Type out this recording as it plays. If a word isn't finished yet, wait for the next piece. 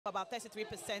about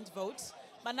 33% vote.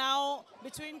 But now,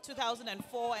 between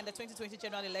 2004 and the 2020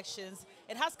 general elections,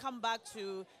 it has come back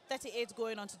to 38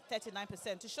 going on to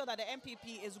 39% to show that the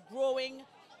MPP is growing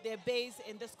their base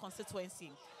in this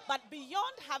constituency. But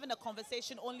beyond having a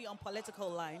conversation only on political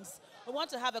lines, we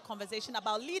want to have a conversation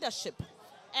about leadership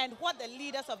and what the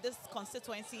leaders of this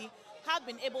constituency have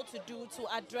been able to do to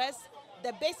address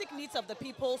the basic needs of the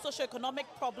people, socioeconomic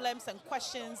problems and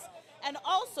questions, and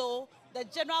also the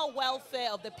general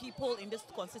welfare of the people in this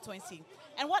constituency.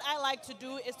 And what I like to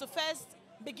do is to first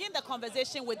begin the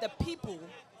conversation with the people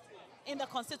in the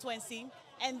constituency,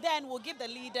 and then we'll give the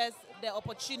leaders the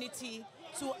opportunity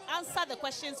to answer the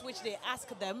questions which they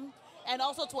ask them, and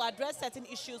also to address certain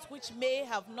issues which may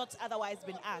have not otherwise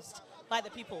been asked by the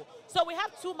people. So we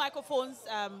have two microphones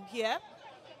here,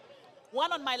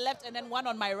 one on my left and then one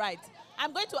on my right.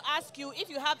 I'm going to ask you if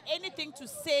you have anything to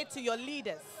say to your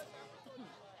leaders.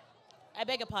 I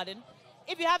beg your pardon.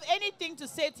 If you have anything to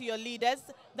say to your leaders,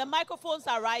 the microphones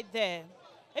are right there.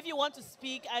 If you want to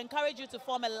speak, I encourage you to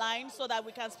form a line so that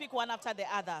we can speak one after the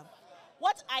other.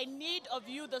 What I need of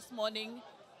you this morning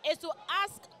is to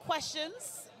ask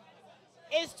questions,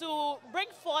 is to bring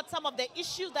forth some of the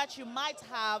issues that you might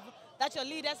have that your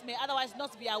leaders may otherwise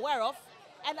not be aware of,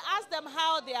 and ask them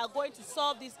how they are going to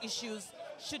solve these issues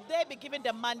should they be given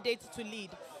the mandate to lead.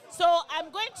 So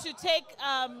I'm going to take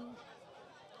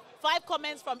 5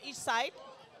 comments from each side,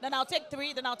 then I'll take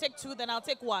 3, then I'll take 2, then I'll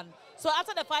take 1. So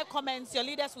after the 5 comments, your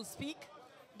leaders will speak.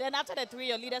 Then after the 3,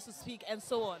 your leaders will speak, and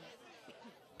so on.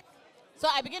 So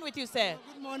I begin with you, sir.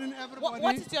 Good morning, everybody.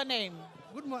 What is your name?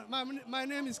 Good morning. My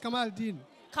name is Kamal Dean.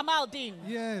 Kamal Dean.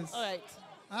 Yes. All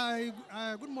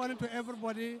right. Good morning to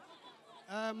everybody.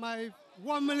 My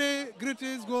warmly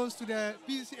greetings goes to the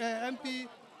MP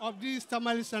of this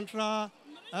Tamale Central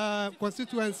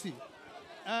Constituency.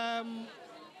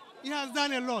 He has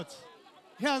done a lot.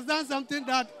 He has done something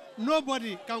that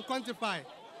nobody can quantify.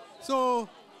 So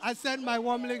I send my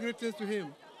warmly greetings to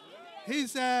him.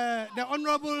 He's the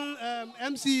Honorable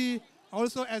MC.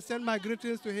 Also, I send my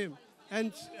greetings to him.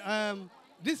 And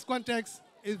this context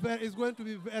is going to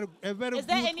be a very good context. Is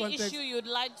there any issue you'd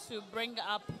like to bring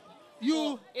up?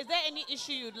 Is there any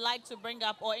issue you'd like to bring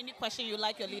up, or any question you'd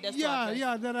like your leaders to address?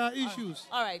 Yeah, there are issues.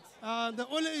 All right. The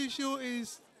only issue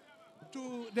is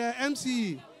to the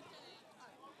MCE.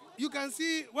 You can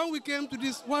see when we came to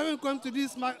this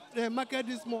market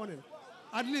this morning,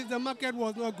 at least the market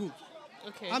was not good.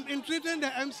 Okay. I'm entreating the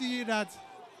MCE that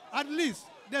at least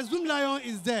the Zoom Lion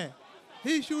is there.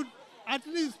 He should at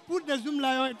least put the Zoom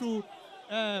Lion to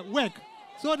work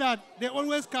so that they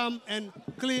always come and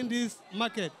clean this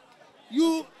market.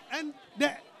 The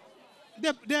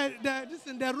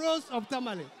roads of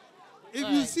Tamale. If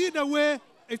you see the way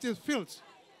it is filled,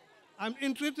 I'm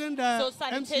entreating the So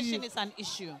sanitation MCE. is an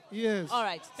issue? Yes. All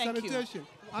right, thank sanitation.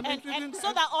 you. And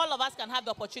so that all of us can have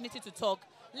the opportunity to talk,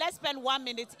 let's spend 1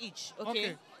 minute each,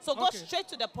 okay? So go straight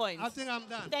to the point. I think I'm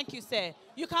done. Thank you, sir.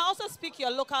 You can also speak your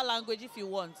local language if you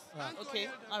want. Okay?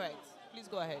 All right. Please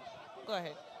go ahead. Go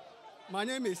ahead. My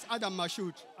name is Adam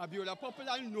Mashoud Abiola,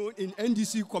 popularly known in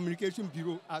NDC Communication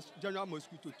Bureau as General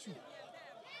Mosquito 2.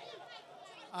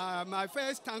 My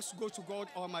first thanks goes to God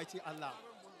Almighty Allah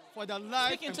for the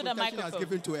life and protection He has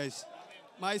given to us.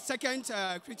 My second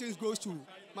greetings goes to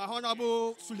my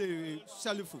Honorable Sule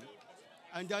Salifu,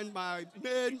 and then my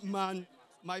main man,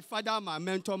 my father, my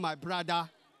mentor, my brother,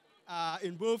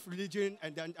 in both religion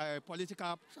and then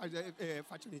political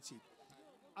fraternity.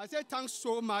 I say thanks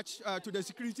so much to the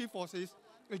security forces,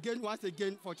 once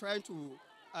again, for trying to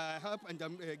help and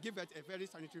give it a very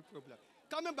sanitary problem.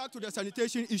 Coming back to the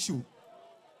sanitation issue,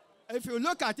 if you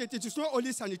look at it, it is not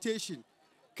only sanitation.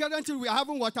 Currently, we are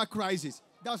having water crisis.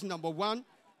 That's number 1.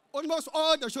 Almost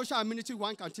all the social amenities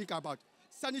one can think about.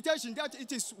 Sanitation, that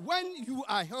it is when you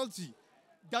are healthy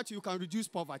that you can reduce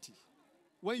poverty.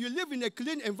 When you live in a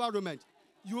clean environment,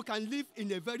 you can live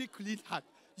in a very clean heart.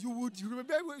 You would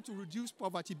be able to reduce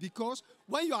poverty because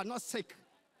when you are not sick,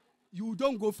 you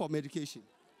don't go for medication.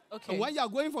 Okay. And when you are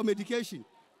going for medication,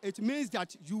 it means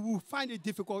that you will find it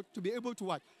difficult to be able to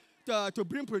what? To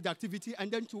bring productivity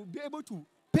and then to be able to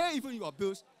pay even your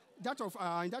bills, that of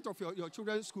your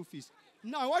children's school fees.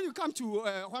 Now, when you come to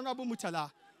Honorable Murtala,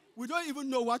 we don't even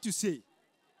know what to say.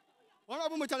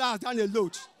 Honorable Murtala has done a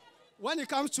lot. When it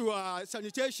comes to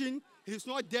sanitation, he's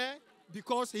not there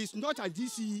because he's not a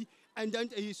DCE and then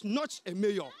he's not a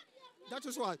mayor. That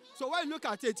is why. So when you look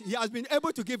at it, he has been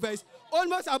able to give us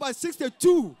almost about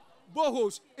 62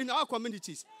 boreholes in our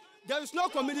communities. There is no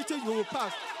community you will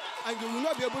pass and you will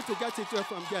not be able to get it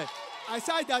from there.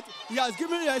 Aside that, he has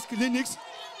given us clinics,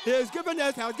 he has given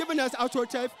us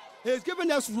AutoChef, he has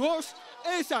given us roads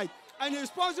inside. and he's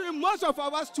sponsoring most of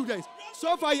our students.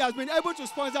 So far, he has been able to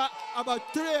sponsor about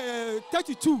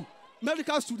 32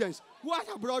 medical students who are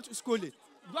abroad schooling.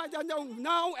 Right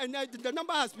now, and the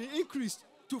number has been increased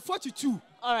to 42.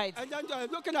 All right. And then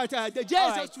looking at the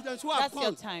JSS students who have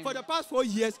come for the past 4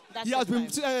 years, he has been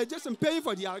just paying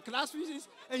for their class fees,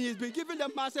 and he's been giving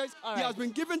them masters. He has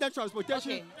been giving them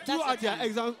transportation throughout their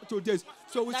exam to this.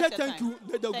 So we say thank you.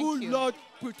 May the good Lord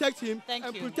protect him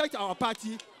and protect our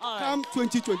party come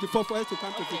 2024 for us to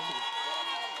come to victory.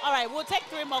 All right, we'll take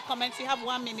 3 more comments. You have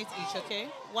 1 minute each, okay?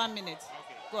 1 minute.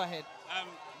 Okay. Go ahead.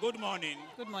 Good morning.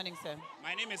 Good morning, sir.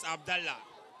 My name is Abdallah,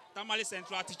 Tamale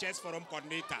Central Teachers Forum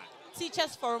Coordinator.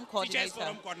 Teachers Forum Coordinator. Teachers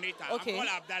Forum Coordinator. Okay. I'm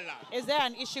called Abdallah. Is there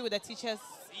an issue with the teachers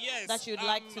that you'd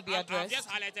like to be addressed? I've just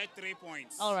highlighted 3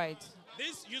 points. All right.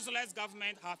 This useless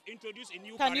government have introduced a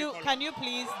new curriculum. Can you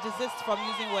please desist from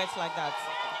using words like that?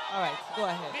 All right, go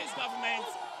ahead. This government...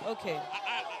 Okay.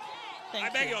 I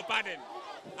beg your pardon.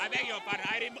 I beg your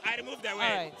pardon. I removed the word.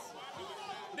 All right.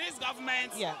 This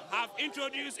government have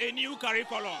introduced a new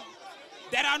curriculum.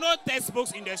 There are no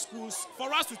textbooks in the schools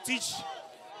for us to teach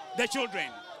the children.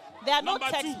 There are no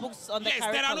textbooks on the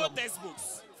curriculum? Yes, there are no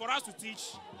textbooks for us to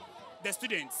teach the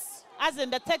students. As in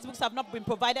the textbooks have not been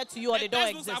provided to you or they don't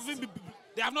exist?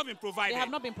 They have not been provided. They have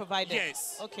not been provided?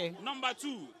 Yes. Okay. Number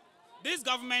 2, this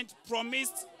government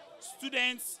promised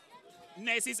students,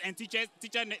 nurses and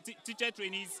teacher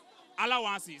trainees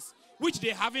allowances, which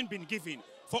they haven't been given.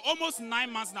 For almost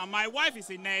 9 months now, my wife is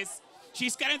a nurse.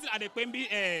 She's currently at the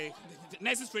Kwembi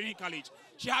Nurses Training College.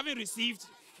 She haven't received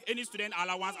any student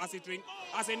allowance as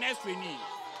a nurse trainee.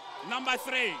 Number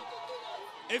 3,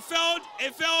 a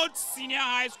failed senior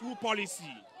high school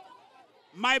policy.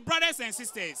 My brothers and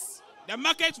sisters, the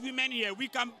market women here, we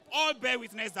can all bear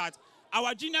witness that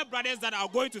our junior brothers that are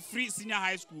going to free senior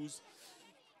high schools,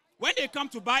 when they come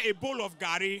to buy a bowl of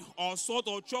gari or salt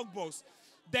or chalk box,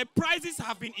 the prices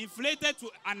have been inflated to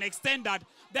an extent that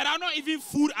there are not even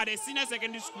food at the senior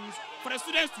secondary schools for the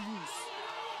students to use.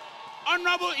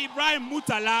 Honorable Ibrahim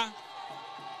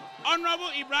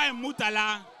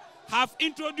Murtala have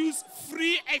introduced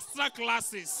free extra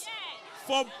classes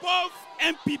for both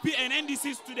MPP and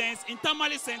NDC students in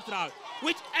Tamale Central,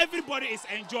 which everybody is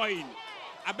enjoying.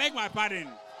 I beg my pardon.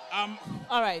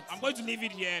 All right. I'm going to leave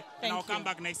it here and I'll come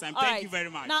back next time. All Thank you very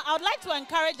much. Now, I would like to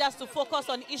encourage us to focus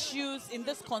on issues in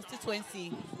this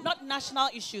constituency, not national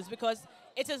issues, because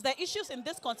it is the issues in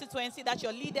this constituency that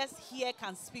your leaders here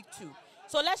can speak to.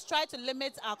 So let's try to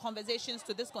limit our conversations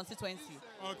to this constituency,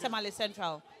 Tamale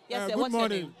Central. Yes, sir. Good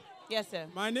morning. Yes, sir.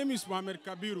 My name is Muhammad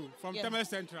Kabiru from Tamale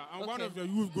Central. I'm one of the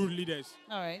youth group leaders.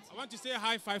 All right. I want to say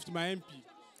high five to my MP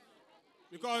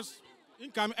because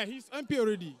he's MP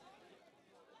already.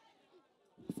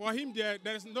 For him,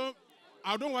 there's no.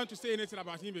 I don't want to say anything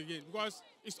about him again because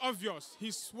it's obvious.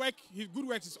 His good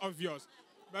work is obvious.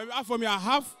 But for me, I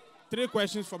have 3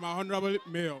 questions for my honorable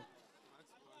mayor.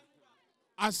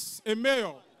 As a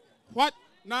mayor,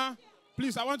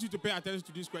 please, I want you to pay attention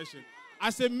to this question.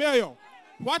 As a mayor,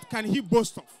 what can he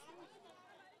boast of?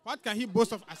 What can he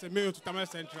boast of as a mayor to Tamale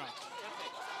Central?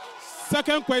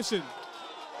 Second question.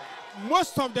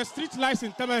 Most of the street lights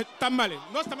in Tamale,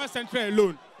 not Tamale Central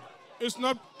alone, it's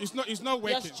not working.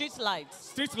 Your street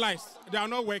lights? Street lights, they are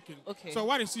not working. Okay. So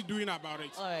what is he doing about it?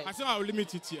 All right. I think I will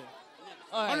limit it here.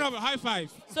 All right. Honorable, high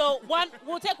five. So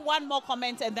we'll take 1 more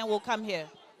comment and then we'll come here.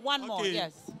 1 more,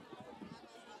 yes.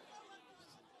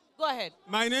 Go ahead.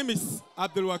 My name is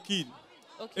Abdul Wakil,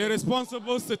 a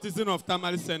responsible citizen of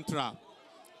Tamale Central.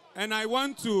 And I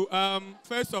want to,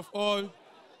 first of all,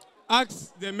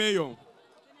 ask the mayor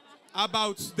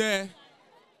about the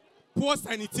poor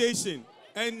sanitation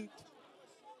and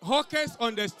hawkers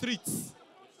on the streets.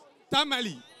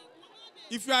 Tamale,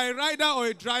 if you are a rider or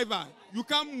a driver, you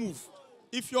can't move.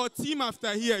 If your team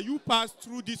after here, you pass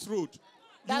through this road,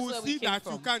 you will see that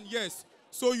you can, yes.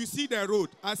 So you see the road.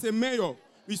 As a mayor,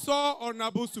 we saw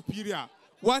Honorable Superior,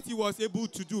 what he was able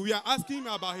to do. We are asking him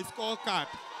about his scorecard.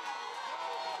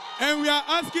 And we are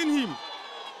asking him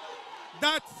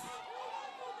that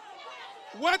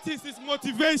what is his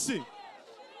motivation?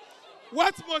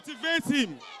 What motivates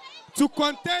him to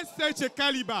contest such a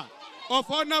caliber of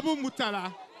Honorable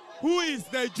Murtala, who is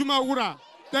the Jumawura?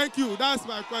 Thank you. That's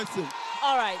my question.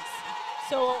 All right.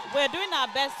 So we're doing our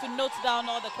best to note down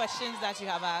all the questions that you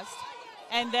have asked.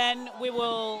 And then we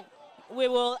will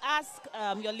ask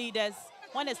your leaders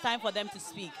when it's time for them to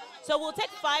speak. So we'll take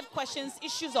 5 questions,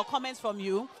 issues or comments from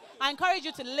you. I encourage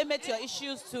you to limit your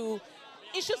issues to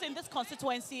issues in this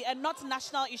constituency and not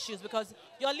national issues because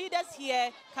your leaders here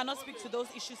cannot speak to those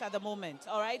issues at the moment,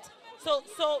 all right? So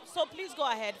please go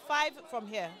ahead. 5 from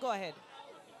here. Go ahead.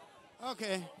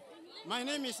 Okay. My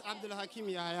name is Abdul Hakim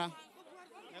Yahya,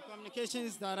 the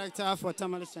Communications Director for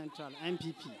Tamale Central,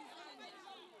 MPP.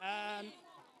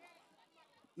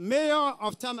 Mayor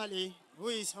of Tamale, who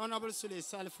is Honorable Sule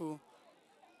Salifu,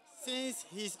 since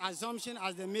his assumption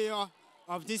as the mayor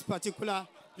of this particular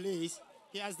place,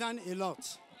 he has done a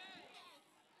lot.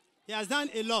 He has done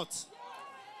a lot.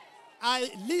 I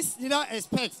least did not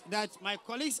expect that my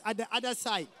colleagues at the other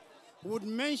side would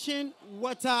mention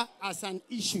water as an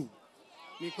issue,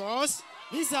 because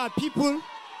these are people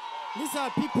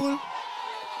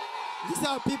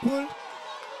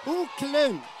who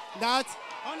claim that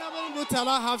Honorable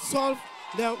Murtala have solved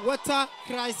the water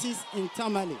crisis in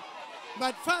Tamale.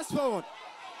 But fast forward,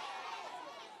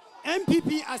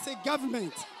 MPP as a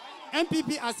government,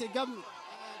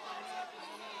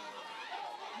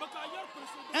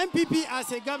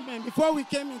 before we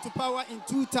came into power in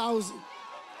 2000,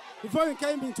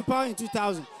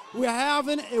 we are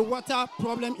having a water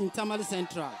problem in Tamale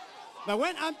Central. But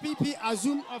when MPP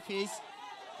assumed office,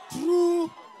 through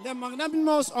the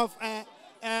magnanimous of the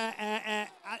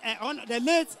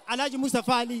late Alhaji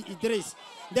Mustafa Ali Idris,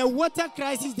 the water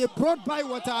crisis, they brought by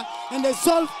water and they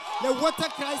solved the water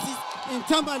crisis in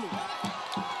Tamale.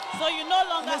 So you no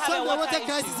longer have a water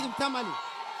crisis in Tamale.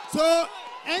 So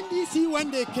NDC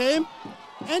when they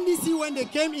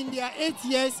came in their 8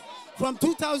 years, from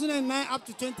 2009 up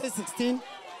to 2016,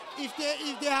 if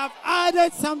they have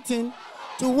added something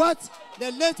to what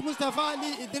the late Mustafa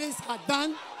Ali Idris had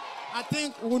done, I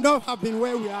think we would not have been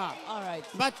where we are. All right.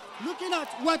 But looking at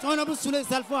what Honorable Sule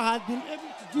Salifu had been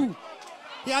able to do,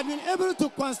 he had been able to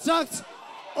construct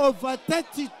over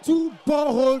 32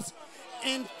 boreholes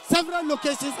in several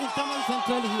locations in Tamale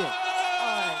Central here.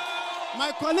 All right.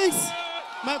 My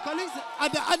colleagues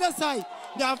at the other side,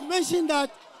 they have mentioned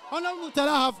that Honorable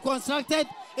Murtala have constructed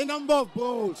a number of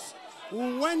boreholes.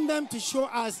 We want them to show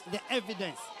us the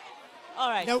evidence. All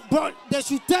right. They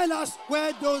should tell us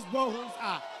where those boreholes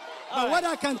are. But what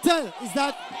I can tell is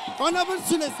that Honorable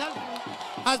Sule Salifu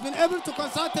has been able to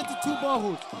construct 32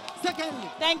 boreholes. Secondly,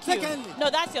 thank you. No,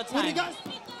 that's your time.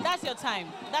 That's your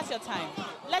time.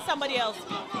 Let somebody else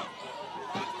speak.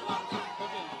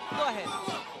 Go ahead.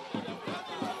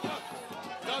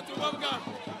 Dr.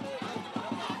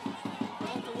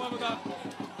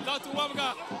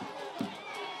 Wabga.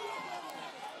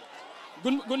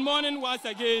 Good morning once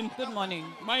again. Good morning.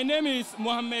 My name is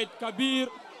Mohammed Kabir,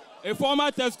 a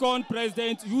former TESCON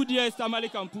president, UDS Tamale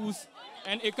Campus,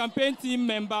 and a campaign team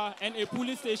member and a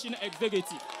police station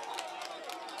executive.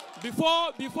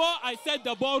 Before I set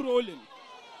the ball rolling,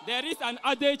 there is an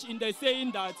adage in the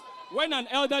saying that when an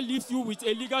elder leaves you with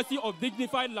a legacy of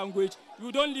dignified language,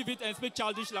 you don't leave it and speak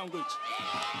childish language.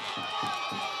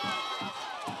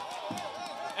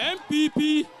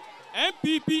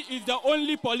 MPP is the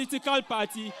only political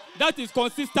party that is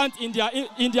consistent in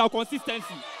their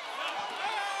consistency.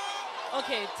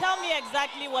 Okay, tell me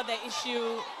exactly what the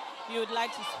issue you would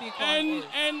like to speak on is.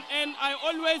 And I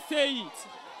always say it.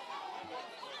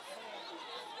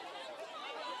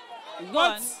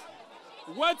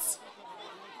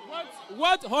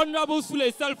 What Honorable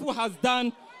Sule Salifu has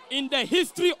done in the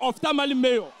history of Tamale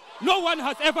Mayor, no one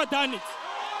has ever done it.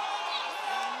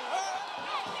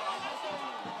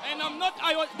 And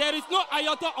there is no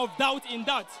iota of doubt in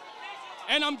that.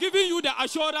 And I'm giving you the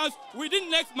assurance, within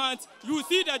next month, you will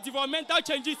see the developmental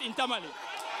changes in Tamale.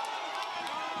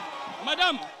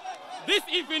 Madam, this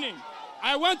evening,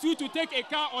 I want you to take a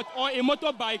car or a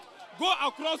motorbike, go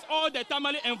across all the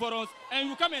Tamale environs, and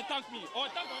you come and thank me, or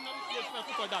thank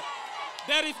Honorable for that.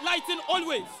 There is lighting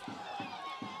always.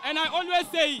 And I always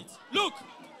say it. Look,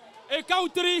 a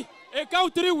country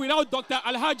without Dr.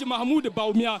 Alhaji Mahmoud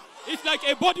Baumia is like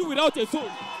a body without a soul.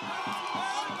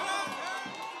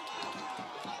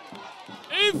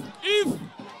 If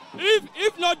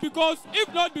not because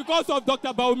of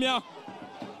Dr. Baumia,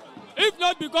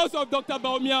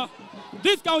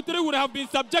 this country would have been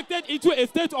subjected into a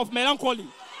state of melancholy.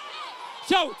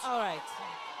 Shout. All right.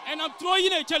 And I'm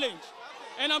throwing a challenge.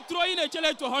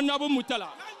 To Honorable Murtala.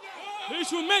 He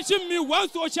should mention me one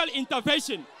social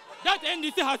intervention that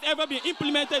NDC has ever been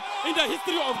implemented in the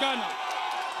history of Ghana.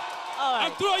 All right.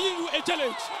 I'm throwing you a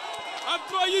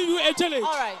challenge.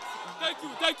 All right.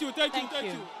 Thank you.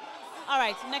 All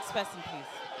right, next person, please.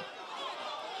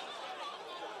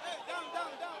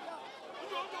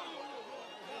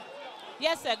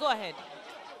 Yes, sir, go ahead.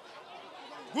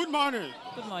 Good morning.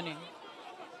 Good morning.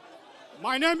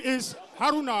 My name is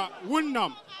Haruna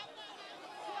Wunnam.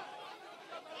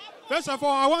 First of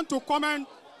all, I want to comment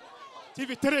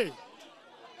TV3.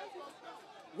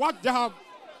 What they have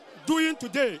doing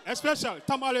today, especially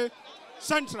Tamale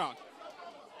Central.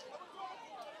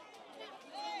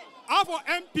 behalf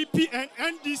of MPP and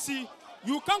NDC,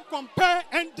 you can't compare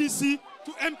NDC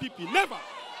to MPP. Never.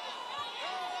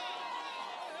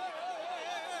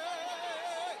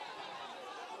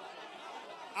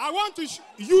 I want to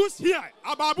use here,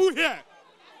 Ababu here,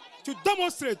 to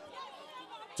demonstrate,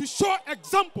 to show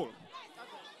example.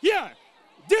 Here,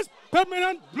 these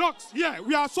permanent blocks here,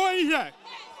 we are showing here,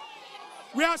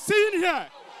 we are seeing here,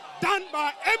 done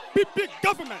by MPP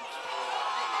government.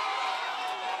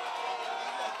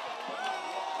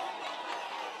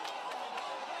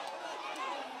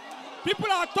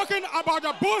 People are talking about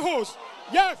the boreholes.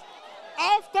 Yes,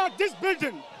 after this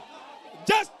building,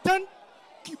 just 10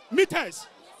 meters,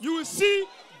 you will see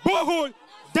borehole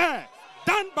there,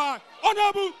 done by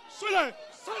Honorable Sule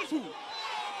Salifu.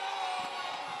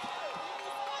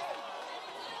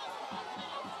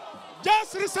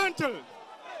 Just recently,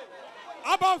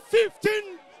 about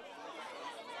 15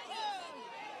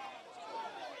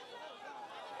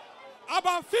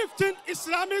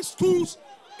 Islamic schools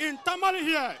in Tamale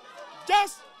here,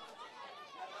 just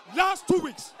last 2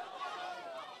 weeks.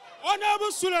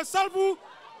 Honorable Sule Salifu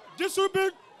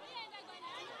distributed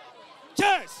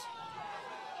chairs,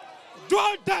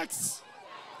 dual decks.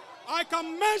 I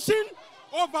can mention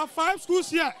over 5 schools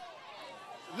here.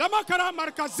 Lamakara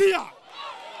Markazia.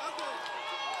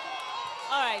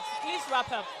 All right, please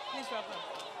wrap up. Please wrap up.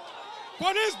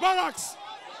 Police barracks,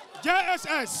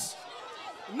 JSS,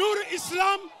 Nur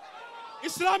Islam,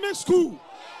 Islamic school.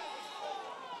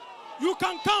 You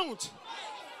can count.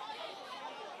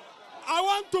 I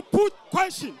want to put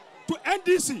question to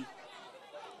NDC.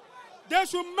 They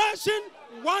should mention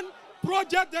one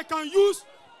project they can use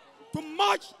to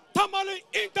match Tamale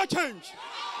interchange.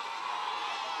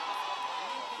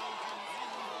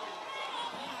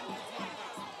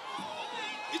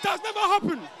 It has never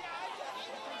happened.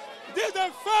 This is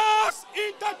the first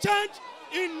interchange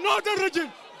in northern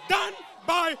region done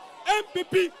by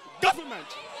MPP government.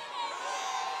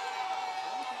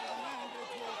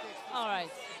 All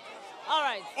right. All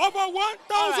right. Over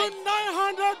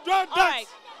 1,900 deaths. All right.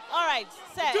 All right.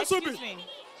 Sir, excuse me.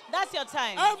 That's your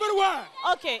time. Everywhere.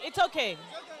 Okay, it's okay.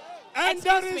 And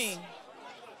excuse there is me.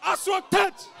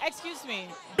 assorted. Excuse me.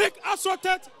 Big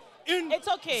assorted in. It's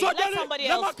okay. Let somebody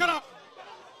else speak.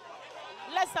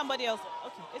 Let somebody else.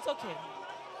 Okay, it's okay.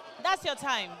 That's your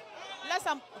time.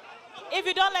 If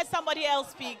you don't let somebody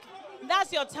else speak,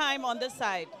 that's your time on this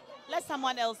side. Let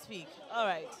someone else speak. All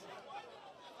right.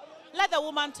 Let the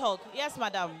woman talk. Yes,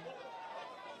 madam.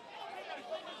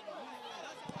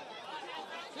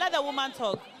 Let the woman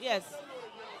talk. Yes.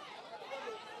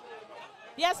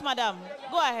 Yes, madam.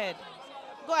 Go ahead.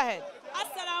 Go ahead.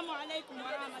 Assalamu alaikum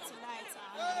wa rahmatullahi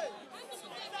ta'ala.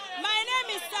 My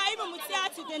name is Saibu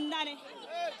Mutiatu Dendane,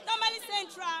 Tamale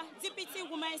Central Deputy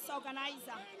Women's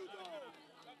Organizer.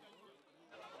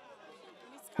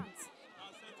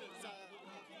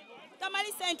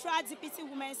 Tamale Central Deputy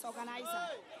Women's Organizer.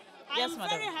 Yes, I'm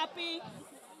very happy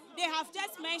they have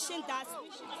just mentioned that we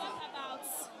should talk about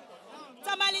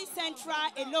Tamale Central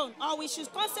alone, or we should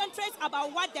concentrate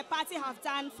about what the party have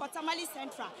done for Tamale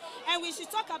Central. And we should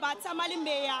talk about Tamale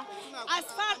Mayor, as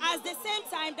far as the same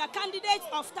time the candidate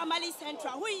of Tamale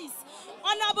Central, who is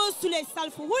Honorable Sule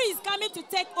Salifu, who is coming to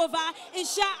take over,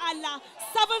 inshallah,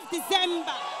 7th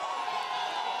December.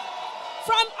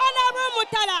 From Honorable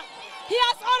Murtala, he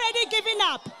has already given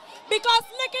up, because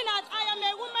looking at I am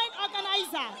a woman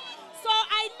organizer. So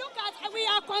I look at, we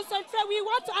are concentrated,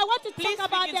 I want to talk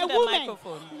about the women.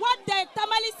 What the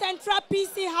Tamale Central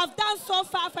PC have done so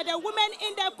far for the women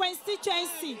in the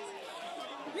constituency.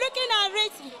 Looking at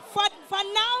it, for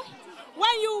now,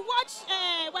 when you watch,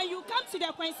 when you come to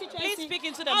the constituency,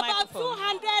 about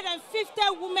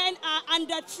 250 women are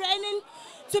under training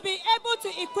to be able to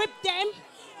equip them,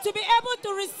 to be able to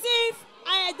receive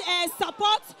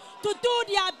support to do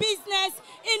their business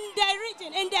in the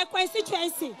region, in their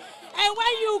constituency. And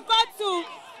when you go to,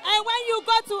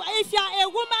 if you are a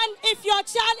woman, if your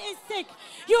child is sick,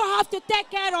 you have to take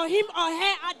care of him or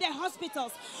her at the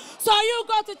hospitals. So you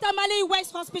go to Tamale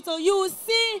West Hospital, you will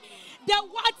see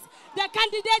what the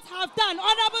candidates have done,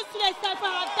 Honorable Sule Salifu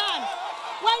have done.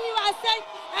 When you are sick,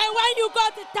 and when you go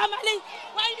to Tamale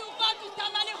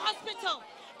Hospital,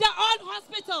 the old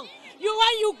hospital,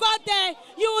 when you go there,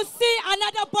 you will see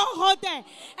another borehole there.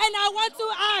 And I want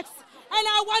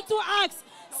to ask,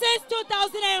 since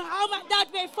 2000 and how much that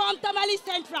we formed Tamale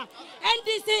Central,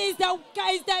 NDC is the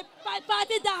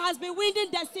party that has been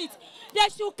winning the seats. They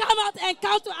should come out and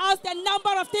count to us the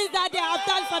number of things that they have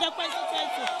done for the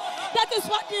constituency. That is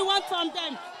what we want from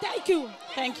them. Thank you.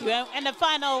 Thank you. And the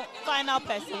final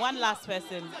person, one last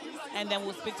person, and then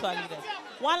we'll speak to our leaders.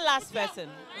 One last person.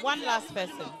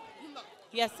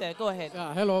 Yes, sir. Go ahead.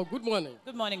 Hello. Good morning.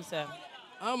 Good morning, sir.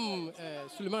 I'm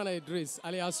Suleiman Idris,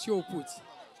 alias Showput.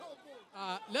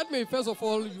 Let me first of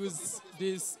all use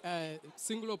this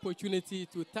single opportunity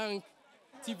to thank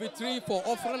TV3 for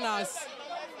offering us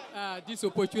this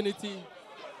opportunity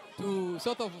to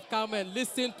sort of come and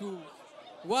listen to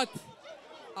what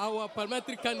our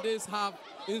parliamentary candidates have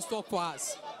in stock for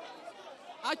us.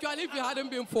 Actually, if it hadn't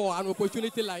been for an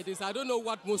opportunity like this, I don't know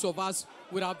what most of us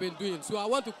would have been doing. So I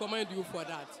want to commend you for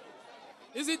that.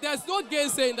 You see, there's no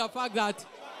gainsaying the fact that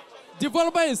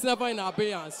development is never in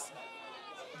abeyance.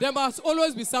 There must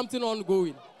always be something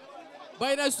ongoing.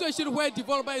 But in a situation where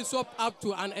development is up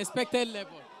to an expected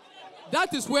level,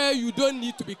 that is where you don't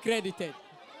need to be credited.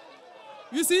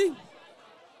 You see,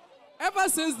 ever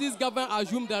since this government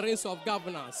assumed the reins of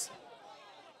governance,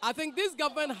 I think this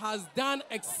government has done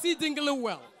exceedingly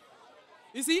well.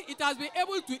 You see, it has been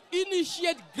able to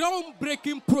initiate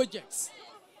groundbreaking projects.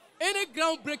 Any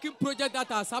groundbreaking project that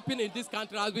has happened in this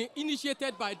country has been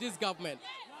initiated by this government.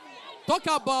 Talk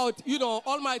about,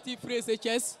 almighty Phrase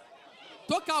HS.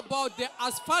 Talk about the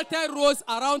asphalted roads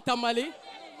around Tamale.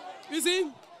 You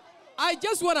see, I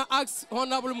just want to ask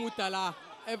Honorable Murtala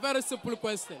a very simple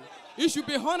question. You should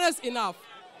be honest enough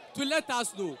to let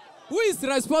us know who is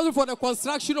responsible for the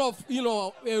construction of,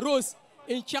 roads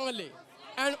in Changle,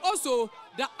 and also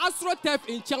the AstroTurf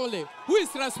in Changle. Who is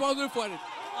responsible for it?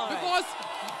 All right. Because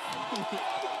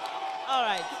all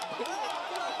right.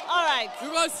 All right.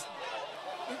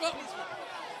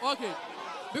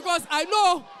 Because I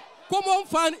know Common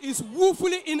Fund is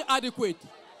woefully inadequate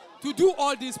to do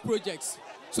all these projects.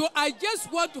 So I just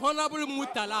want Honorable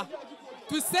Murtala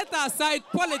to set aside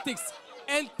politics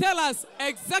and tell us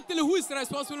exactly who is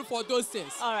responsible for those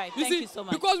things. All right, thank you so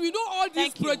much. Because we know all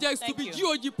these projects to be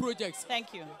GOG projects.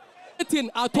 Thank you.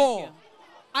 At all.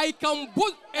 I can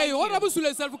boast, Honorable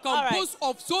Sule Salifu can boast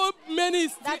of so many,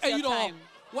 That's your time.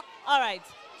 All right.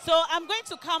 So I'm going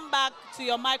to come back to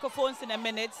your microphones in a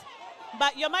minute,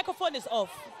 but your microphone is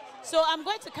off. So I'm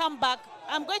going to come back.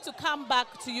 I'm going to come back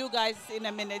to you guys in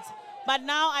a minute. But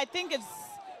now I think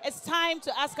it's time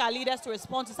to ask our leaders to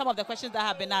respond to some of the questions that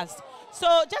have been asked. So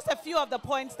just a few of the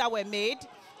points that were made.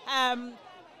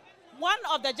 One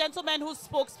of the gentlemen who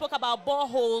spoke about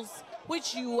boreholes,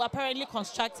 which you apparently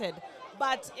constructed,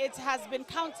 but it has been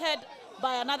countered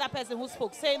by another person who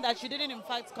spoke, saying that you didn't in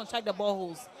fact construct the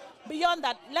boreholes. Beyond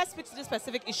that, let's speak to the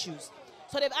specific issues.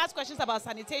 So they've asked questions about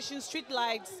sanitation, street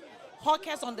lights,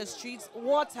 hawkers on the streets,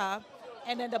 water,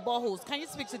 and then the boreholes. Can you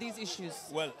speak to these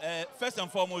issues? Well, first and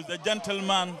foremost, the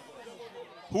gentleman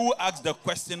who asked the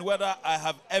question whether I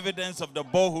have evidence of the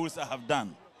boreholes I have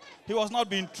done, he was not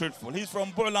being truthful. He's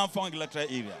from Bolanfong electoral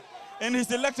area. In his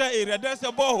electoral area, there's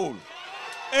a borehole.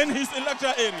 In his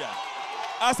electoral area.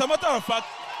 As a matter of fact,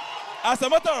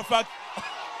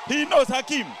 he knows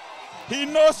Hakim. He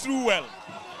knows through well.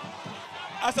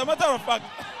 As a matter of fact,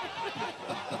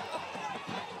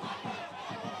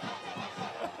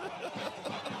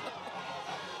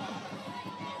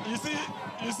 you see,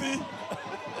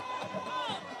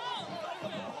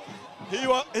 he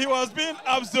was being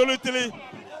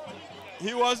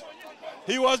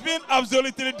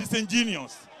absolutely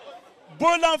disingenuous.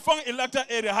 Bolanfong electoral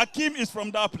area, Hakim is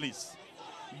from that place.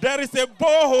 There is a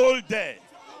borehole there.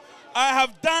 I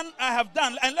have done,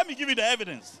 and let me give you the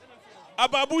evidence.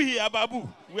 Ababu here, Ababu.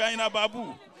 We are in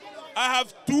Ababu. I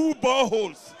have 2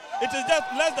 boreholes. It is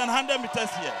just less than 100 meters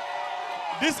here.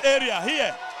 This area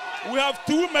here, we have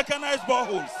 2 mechanized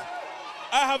boreholes.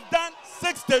 I have done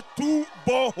 62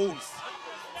 boreholes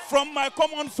from my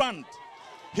common fund.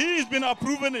 He has been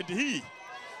approving it. The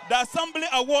assembly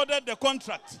awarded the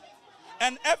contract.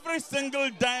 And every single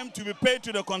dime to be paid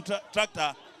to the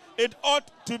contractor, it ought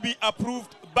to be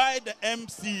approved by the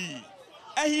MC.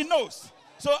 And he knows.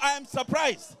 So I am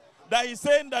surprised that he's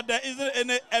saying that there isn't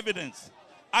any evidence.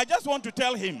 I just want to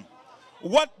tell him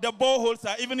what the boreholes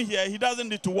are. Even here, he doesn't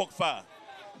need to walk far.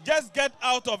 Just get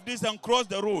out of this and cross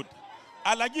the road.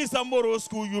 Alagi Samoro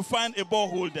School, you find a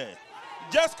borehole there.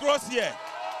 Just cross here.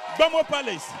 Bamo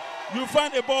Palace, you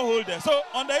find a borehole there. So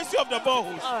on the issue of the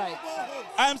boreholes, all right.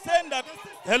 I'm saying that,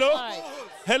 hello? Right.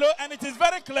 Hello, and it is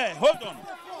very clear. Hold on.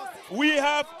 We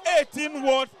have 18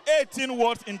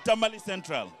 wards in Tamale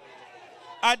Central.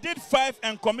 I did 5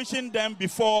 and commissioned them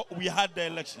before we had the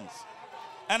elections.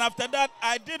 And after that,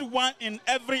 I did 1 in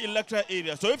every electoral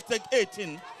area. So if you take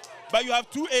 18, but you have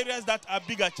 2 areas that are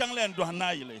bigger, Changle and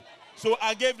Dohanaile. So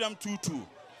I gave them 2.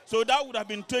 So that would have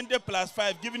been 20 plus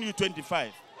 5, giving you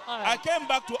 25. Right. I came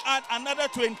back to add another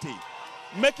 20,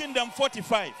 making them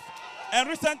 45. And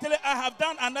recently, I have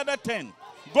done another 10.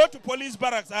 Go to police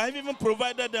barracks. I have even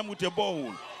provided them with a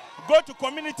borehole. Go to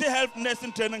community health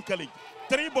nursing training college.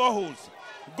 3 boreholes.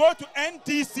 Go to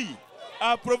NTC.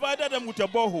 I have provided them with a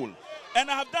borehole. And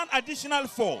I have done additional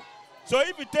 4. So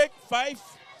if you take 5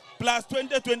 plus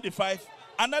 20, 25,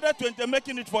 another 20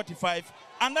 making it 45,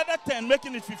 another 10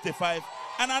 making it 55,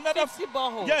 and another 50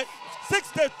 boreholes. Yeah,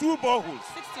 62 boreholes.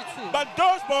 62. But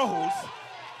those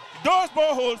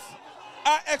boreholes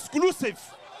are exclusive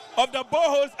of the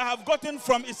boreholes I have gotten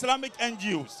from Islamic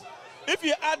NGOs. If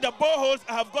you add the boreholes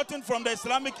I have gotten from the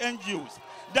Islamic NGOs,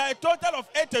 there are a total of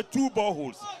 82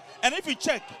 boreholes. And if you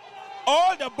check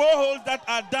all the boreholes that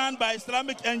are done by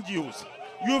Islamic NGOs,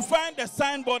 you find the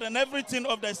signboard and everything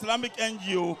of the Islamic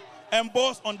NGO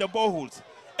embossed on the boreholes.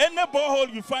 Any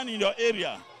borehole you find in your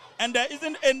area, and there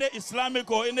isn't any Islamic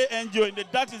or any NGO in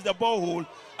it, that is the borehole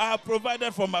I have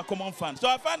provided for my common fund. So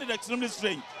I find it extremely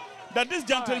strange that this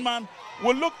gentleman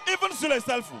will look, even Sule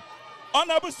Salifu,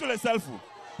 Honorable Sule Salifu,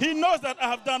 he knows that I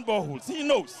have done boreholes. He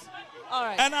knows. All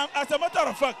right. And as a matter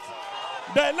of fact,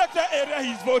 the electoral area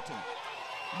he's voting,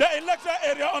 the electoral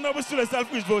area Honorable Sule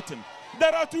Salifu is voting,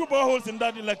 there are 2 boreholes in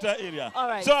that electoral area. All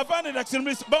right. So I find it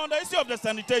extremely, but on the issue of the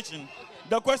sanitation,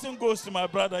 the question goes to my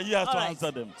brother. He has to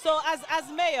answer them. So as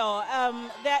mayor,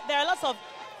 there are lots of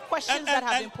questions that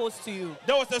have been posed to you.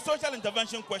 There was a social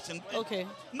intervention question. Okay.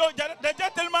 No, the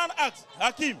gentleman asked,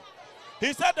 Hakim,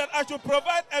 he said that I should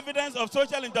provide evidence of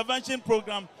social intervention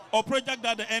program or project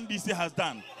that the NDC has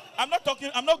done. I'm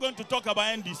not going to talk about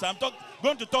NDC. I'm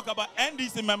going to talk about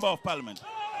NDC member of parliament.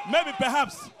 Maybe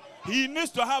perhaps he needs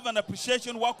to have an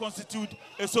appreciation what constitutes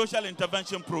a social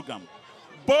intervention program.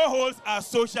 Boreholes are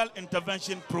social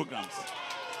intervention programs.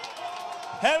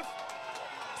 Health,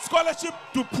 scholarship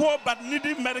to poor but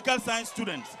needy medical science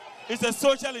students is a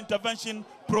social intervention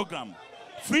program.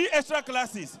 Free extra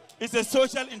classes is a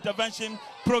social intervention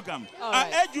program.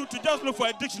 I urge you to just look for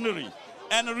a dictionary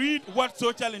and read what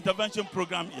social intervention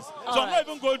program is. I'm not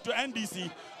even going to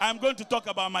NDC. I'm going to talk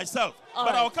about myself.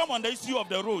 But I'll come on the issue of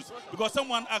the roads because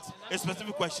someone asked a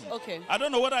specific question. Okay. I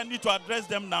don't know whether I need to address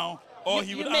them now or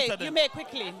he will answer them. You may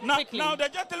quickly. Now the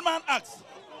gentleman asked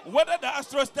whether the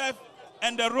AstroTurf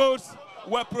and the roads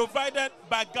were provided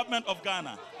by government of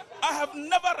Ghana. I have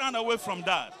never run away from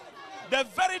that. The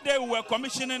very day we were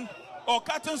commissioning or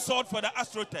cutting salt for the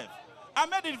AstroTurf, I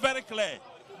made it very clear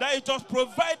that it was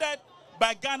provided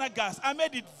by Ghana Gas. I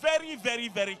made it very, very,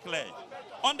 very clear.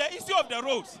 On the issue of the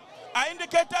roads, I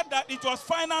indicated that it was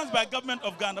financed by government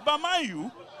of Ghana. But mind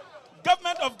you,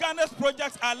 government of Ghana's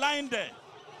projects are lying there.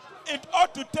 It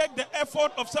ought to take the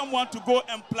effort of someone to go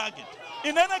and plug it.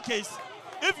 In any case,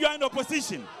 if you are in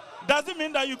opposition, doesn't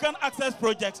mean that you can't access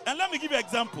projects. And let me give you an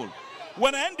example.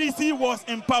 When NDC was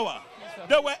in power,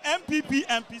 there were MPP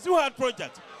MPs who had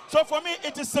projects. So for me,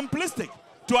 it is simplistic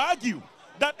to argue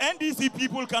that NDC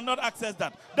people cannot access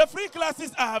that. The free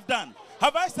classes I have done,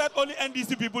 have I said only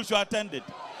NDC people should attend it?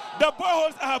 The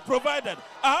boreholes I have provided,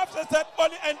 I have said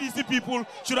only NDC people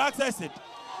should access it.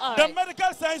 The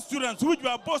medical science students, which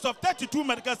were both of 32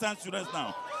 medical science students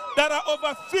now, there are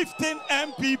over 15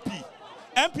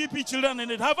 MPP children in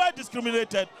it. Have I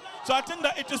discriminated? So I think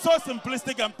that it is so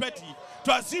simplistic and petty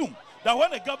to assume that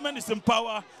when the government is in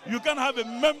power, you can have a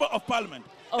member of parliament,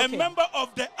 a member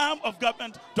of the arm of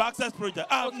government to access projects.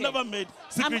 I have never made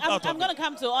secret out of it. I'm going to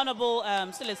come to Honorable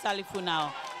Sule Salifu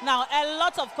now. Now, a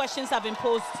lot of questions have been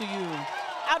posed to you.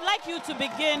 I'd like you to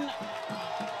begin.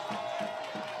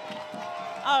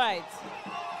 All right.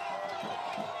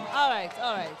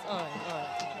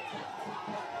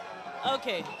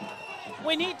 Okay.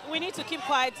 We need to keep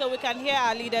quiet so we can hear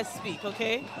our leaders speak,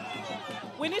 okay?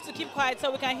 We need to keep quiet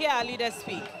so we can hear our leaders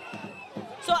speak.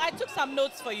 So I took some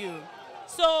notes for you.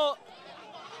 So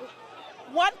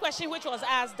one question which was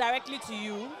asked directly to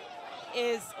you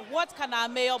is, what can our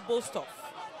mayor boast of?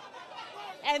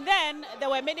 And then there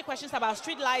were many questions about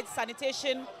street lights,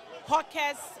 sanitation,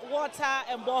 hawkers, water,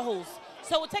 and boreholes.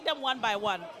 So we'll take them one by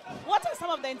one. What are some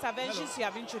of the interventions you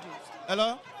have introduced?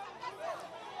 Hello.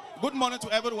 Good morning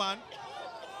to everyone.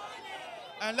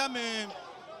 And let me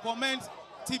commend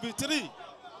TV3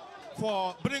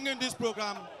 for bringing this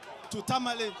program to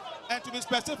Tamale, and to be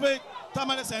specific,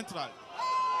 Tamale Central.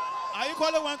 I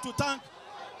equally want to thank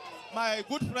my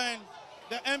good friend,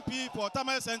 the MP for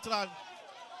Tamale Central,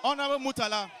 Hon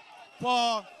Murtala,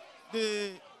 for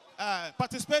the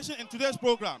participation in today's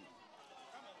program.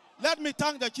 Let me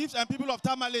thank the chiefs and people of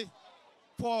Tamale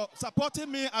for supporting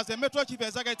me as the Metro Chief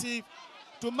Executive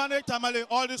to manage Tamale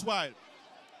all this while.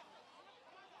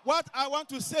 What I want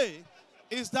to say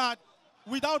is that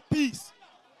without peace,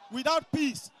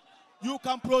 you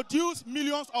can produce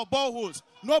millions of boreholes.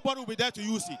 Nobody will be there to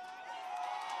use it.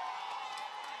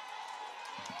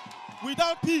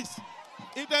 Without peace,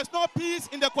 if there's no peace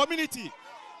in the community,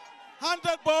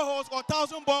 100 boreholes or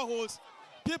 1,000 boreholes,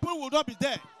 people will not be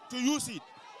there to use it.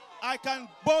 I can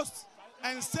boast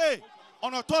and say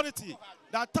on authority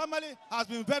that Tamale has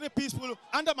been very peaceful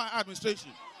under my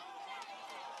administration.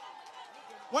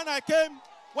 When I came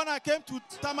to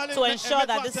Tamale to ensure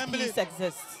that this Assembly peace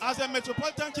exists as a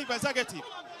Metropolitan Chief Executive,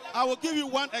 I will give you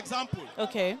one example.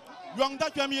 Okay.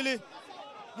 Yongda Kwemili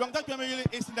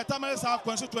is in the Tamale South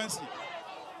Constituency.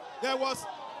 There was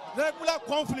regular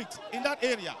conflict in that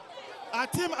area. I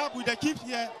teamed up with the chiefs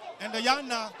here and the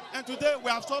Yana, and today we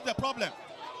have solved the problem.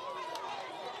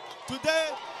 Today,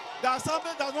 the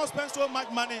Assembly does not spend so much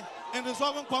money in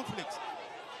resolving conflicts.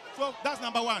 So that's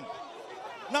number one.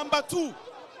 Number two,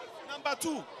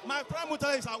 my Prime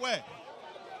Minister is aware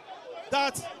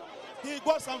that he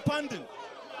got some funding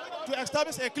to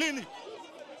establish a clinic.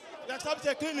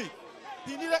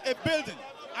 He needed a building.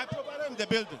 I provided him the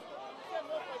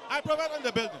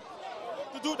building.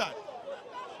 To do that.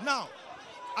 Now,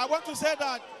 I want to say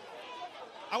that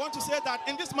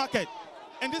in this market,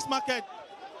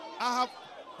 I have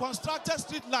constructed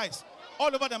street lights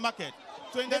all over the market.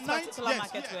 So in the night, so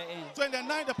in the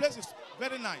night, the place is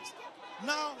very nice.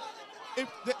 Now, if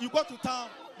you go to town,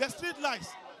 the street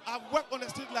lights, I've worked on the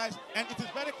street lights, and it is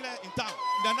very clear in town,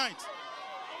 in the night.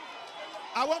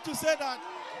 I want to say that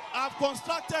I've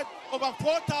constructed over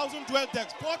 4,000 dwell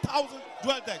decks, 4,000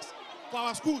 dwell decks for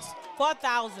our schools.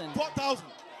 4,000? 4,000.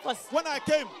 When I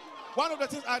came, one of the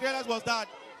things I realized was that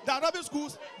the Arabic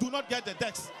schools do not get the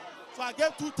decks. So I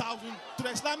gave 2,000 to the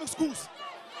Islamic schools.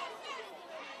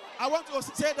 I want to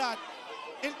say that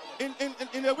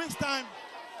in a week's time,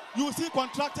 you will see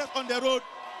contractors on the road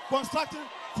constructing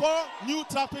 4 new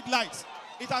traffic lights.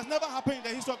 It has never happened in the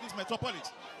history of this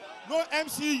metropolis. No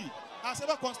MCE has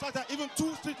ever constructed even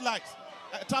 2 street lights,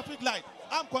 traffic lights.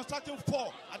 I'm constructing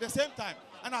 4 at the same time,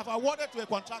 and I've awarded to a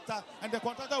contractor, and the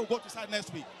contractor will go to site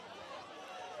next week.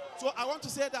 So I want to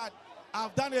say that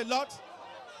I've done a lot.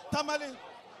 Tamale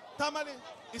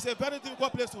is a very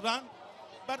difficult place to run,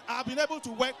 but I've been able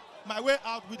to work my way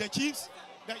out with the chiefs,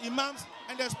 the imams,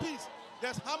 and there's peace.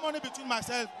 There's harmony between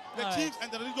myself, the chiefs,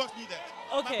 and the religious leaders,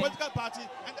 my political party,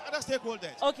 and the other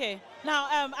stakeholders. Okay. Now,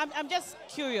 I'm just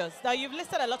curious. Now, you've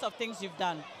listed a lot of things you've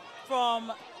done,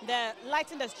 from the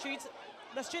lighting the street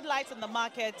lights in the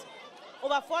market,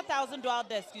 over 4,000 dwell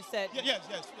desks, you said. Yes.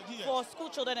 For school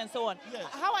children and so on. Yes.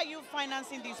 How are you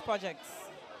financing these projects?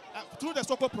 Through the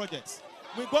Soko projects.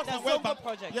 We got some well bank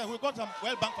projects. Yeah, we got some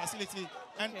well bank facility,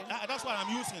 and that's what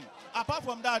I'm using. Apart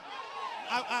from that,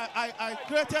 I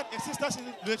created a sister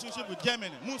relationship with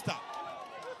Germany, Munster.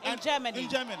 In Germany? In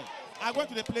Germany. I went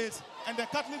to the place, and the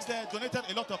Catholics there donated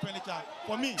a lot of furniture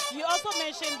for me. You also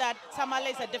mentioned that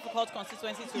Tamale is a difficult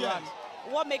constituency to run.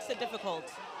 What makes it difficult?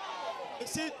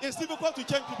 See, it's difficult to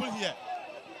change people here.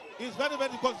 It's very, very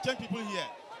difficult to change people here,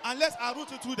 unless I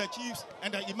route it through the chiefs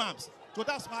and the imams. So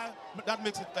that's why that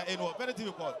makes it very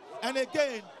difficult. And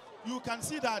again, you can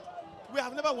see that we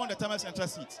have never won the Tamale Central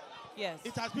seat. Yes.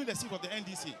 It has been the seat of the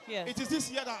NDC. Yes. It is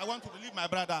this year that I want to relieve my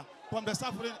brother from the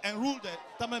suffering and rule the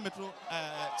Tamale Metro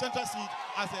Central seat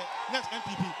as the next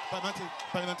MPP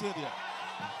parliamentarian.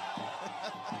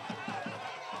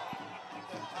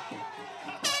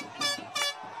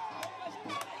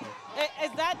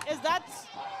 Is that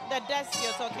the desk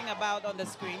you're talking about on the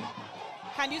screen?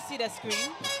 Can you see the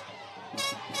screen?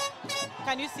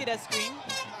 Can you see the screen?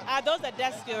 Are those the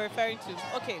desks you're referring to?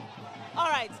 Okay. All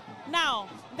right. Now,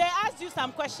 they asked you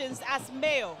some questions as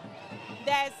mayor.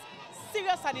 There's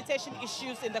serious sanitation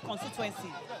issues in the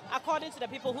constituency, according to the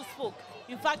people who spoke.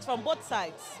 In fact, from both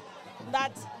sides,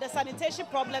 that the sanitation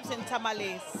problems in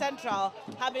Tamale Central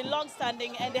have been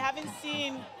long-standing and they haven't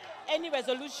seen any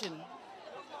resolution.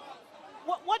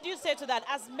 What do you say to that?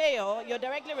 As mayor, you're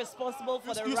directly responsible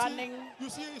for the running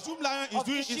Zoom Lion is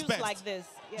doing its best. Like this.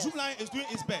 Yes. Zoom Lion is doing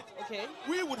its best. Okay.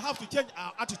 We would have to change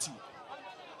our attitude.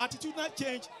 Attitudinal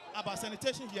change about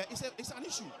sanitation here is an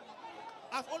issue.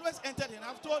 I've always entered and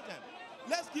I've told them,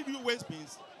 let's give you waste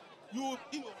bins. You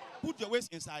put your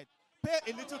waste inside, pay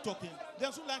a little token,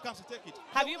 then Zoom Lion comes to take it.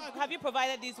 Have you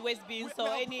provided these waste bins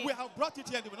we have brought it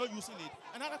here and they were not using it.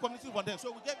 And other communities want them,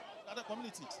 so we gave other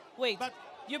communities. Wait. But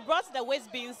you brought the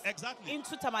waste bins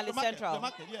into Tamale Central. The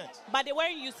market, yes. But they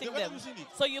weren't using them. Using it.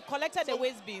 So you collected the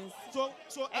waste bins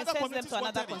and sent them to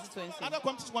another constituency. Other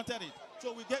communities wanted it,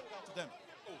 so we gave it to them.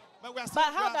 But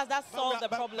how does that solve the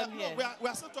problem here? We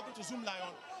are still talking to Zoom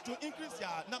Lion to increase the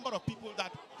number of people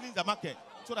that clean the market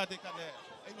so that they can,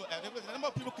 the number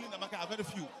of people clean the market are very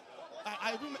few.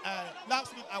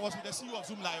 Last week I was with the CEO of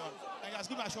Zoom Lion, and he has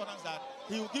given assurance that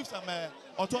he will give some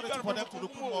authority for them to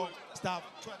recruit more staff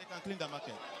so that they can clean the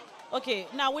market. Okay,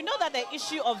 now we know that the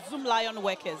issue of Zoom Lion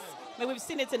workers, we've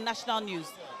seen it in national news,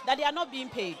 that they are not being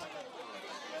paid.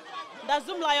 That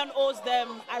Zoom Lion owes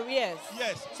them arrears.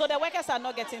 Yes. So the workers are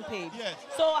not getting paid. Yes.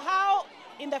 So how,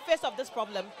 in the face of this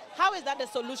problem, how is that the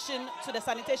solution to the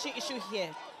sanitation issue here?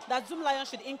 That Zoom Lion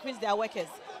should increase their workers.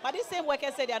 But these same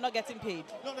workers say they are not getting paid.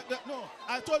 No.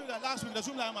 I told you that last week the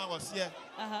Zoom Lion man was here.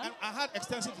 And I had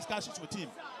extensive discussions with him.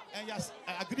 And yes,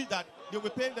 I agreed that they will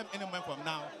pay them any moment from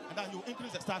now, and that he will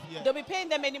increase the staff here. They'll be paying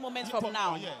them any moment from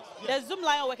now? Yes. The Zoom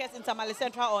Lion workers in Tamale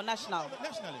Central or national?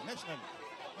 Nationally.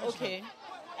 Okay.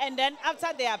 And then after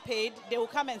they are paid, they will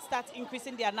come and start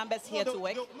increasing their numbers here to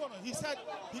work? No. He said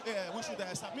we should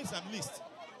submit some list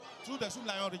through the Zoom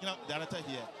Lion regional director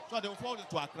here, so they will forward it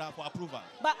to Accra for approval.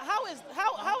 But how is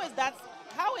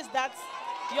that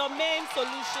your main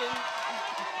solution?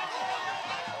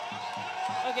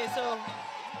 Okay, so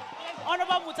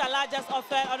Honorable Murtala just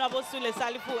offered Honorable Sule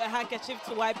Salifu a handkerchief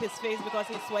to wipe his face because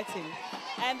he's sweating.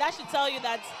 And that should tell you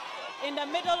that in the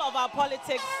middle of our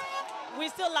politics, we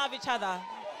still love each other.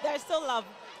 There is still love.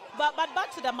 But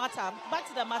back to the matter.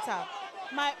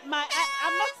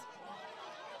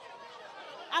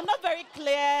 I'm not very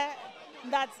clear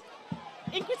that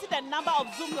increasing the number of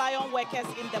Zoom Lion workers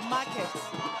in the market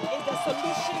is the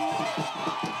solution.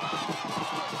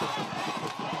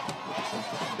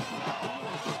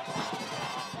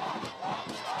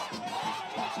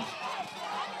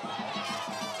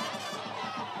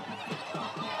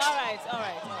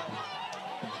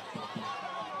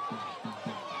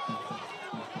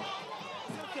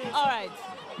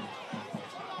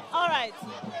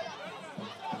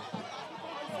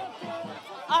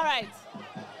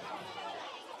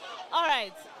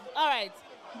 All right.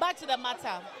 Back to the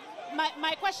matter.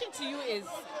 My question to you is,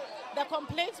 the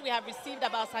complaints we have received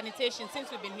about sanitation since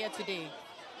we've been here today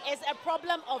is a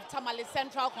problem of Tamale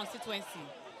Central Constituency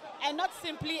and not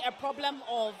simply a problem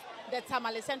of the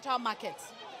Tamale Central market.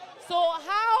 So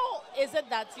how is it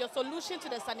that your solution to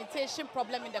the sanitation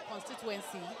problem in the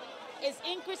constituency is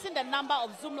increasing the number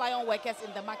of Zoom Lion workers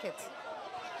in the market?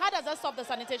 How does that solve the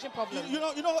sanitation problem?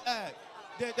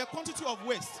 The quantity of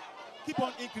waste keep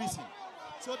on increasing.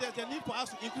 So there's a need for us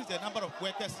to increase the number of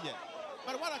workers here.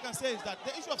 But what I can say is that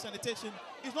the issue of sanitation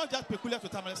is not just peculiar to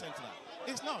Tamale Central.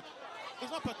 It's not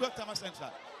peculiar to Tamale Central.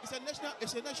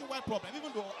 It's a nationwide problem,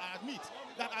 even though I admit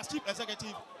that as chief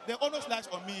executive, the onus lies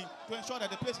on me to ensure that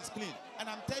the place is clean. And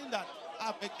I'm telling that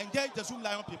I've engaged the Zoom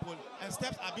Lion people and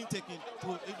steps are being taken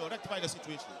to rectify the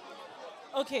situation.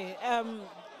 Okay,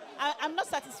 I'm not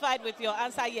satisfied with your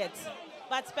answer yet.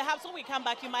 But perhaps when we come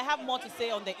back, you might have more to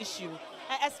say on the issue,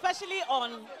 especially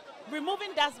on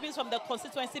removing dustbins from the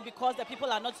constituency because the people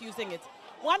are not using it.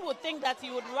 One would think that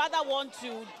you would rather want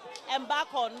to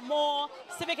embark on more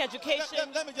civic education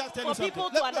for people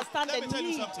to understand the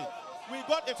need we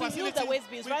got a facility, to use the waste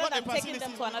bins rather than taking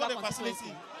them to another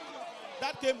constituency.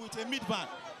 That came with a meat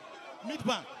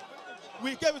ban.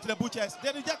 We gave it to the butchers.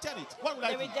 They rejected it. What will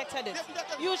I do? They rejected it.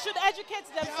 You should educate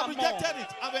them some more. They have rejected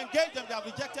it. I've engaged them. They have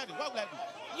rejected it. What will I do?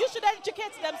 You should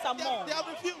educate them some more. They have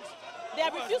refused. They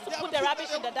have refused to put the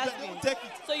rubbish in the dustbin.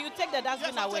 So you take the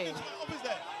dustbin away.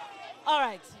 All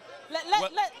right.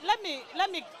 Let me.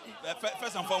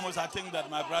 First and foremost, I think that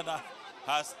my brother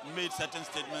has made certain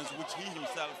statements which he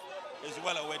himself is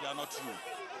well aware they are not true.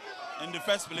 In the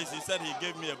first place, he said he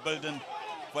gave me a building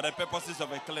for the purposes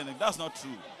of a clinic. That's not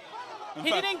true. He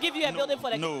didn't give you a building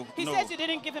for the clinic? He says you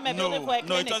didn't give him a building for a clinic.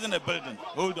 No, it wasn't a building.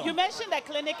 Hold on. You mentioned a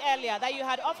clinic earlier, that you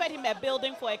had offered him a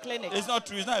building for a clinic. It's not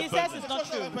true. It's not a building. He says it's not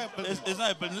true. It's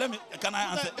not a building. Can I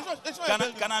answer?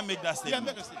 Can I make that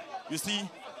statement? You see,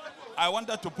 I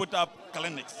wanted to put up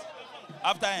clinics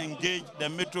after I engaged the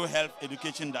Metro Health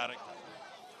Education Director.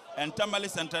 And Tamale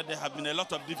Central, there have been a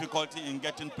lot of difficulty in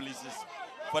getting places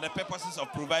for the purposes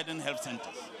of providing health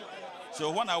centers.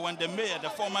 So when I went, the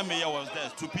former mayor was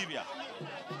there, Superior.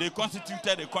 They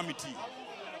constituted a committee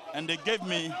and they gave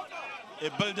me a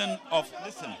building of,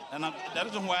 and the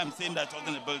reason why I'm saying that it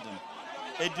wasn't a building,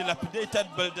 a dilapidated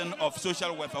building of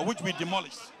social welfare, which we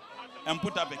demolished and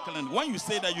put up a clinic. When you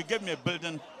say that you gave me a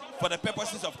building for the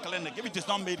purposes of clinic, if it is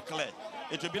not made clear,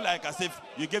 it will be like as if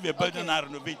you gave a building and I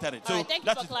renovated it. So right, thank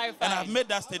you for clarifying. And I've made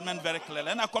that statement very clear.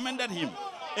 And I commended him.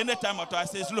 Anytime after I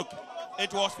says, look,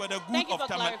 it was for the good of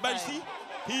Tamale. But you see,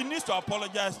 he needs to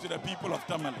apologize to the people of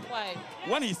Tamale. Why?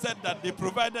 When he said that they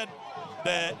provided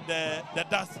the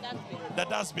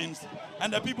dustbins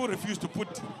and the people refused to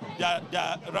put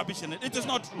their rubbish in it. It is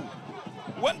not true.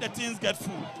 When the things get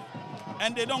full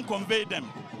and they don't convey them,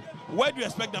 where do you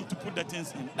expect them to put the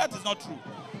things in? That is not true.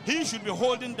 He should be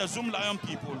holding the Zoom Lion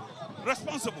people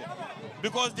responsible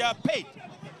because they are paid.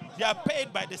 They are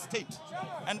paid by the state,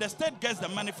 and the state gets the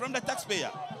money from the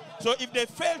taxpayer. So if they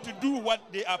fail to do what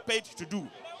they are paid to do,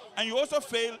 and you also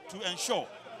fail to ensure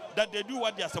that they do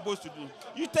what they are supposed to do,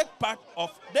 you take part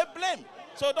of the blame.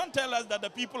 So don't tell us that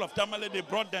the people of Tamale, they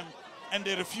brought them and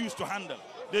they refused to handle.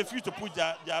 They refused to put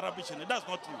their rubbish in it. That's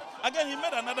not true. Again, he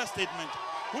made another statement,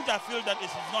 which I feel that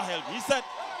is not healthy. He said,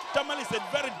 Tamale is a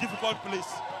very difficult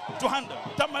place to handle.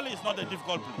 Tamale is not a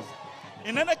difficult place.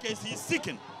 In any case, he is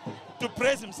seeking to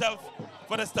praise himself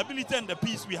for the stability and the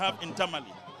peace we have in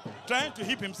Tamale, trying to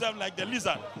heap himself like the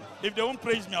lizard. If they won't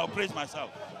praise me, I'll praise myself.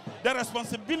 The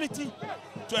responsibility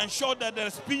to ensure that there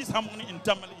is peace, harmony in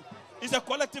Tamale is a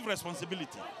collective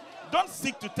responsibility. Don't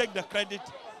seek to take the credit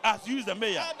as you, the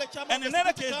mayor. And in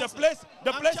any case, the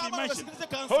place he mentioned,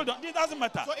 hold on, it doesn't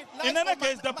matter. In any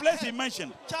case, the place he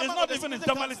mentioned is not even in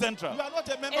Tamale Central.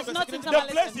 It's not in Tamale Central.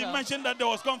 The place he mentioned that there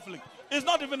was conflict is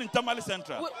not even in Tamale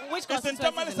Central. Which it's in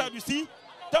Tamale South. You see,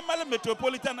 Tamale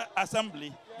Metropolitan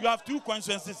Assembly, you have two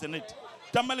constituencies in it,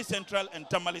 Tamale Central and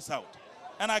Tamale South.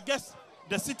 And I guess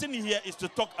the sitting here is to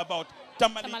talk about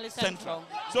Tamale Central.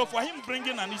 So for him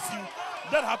bringing an issue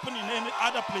that happened in any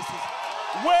other places,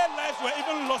 where lives were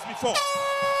even lost before,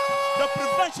 the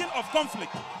prevention of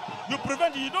conflict, you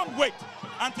prevent it, you don't wait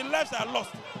until lives are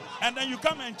lost, and then you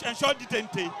come and ensure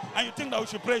detente, and you think that we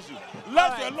should praise you.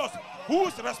 Lives were lost.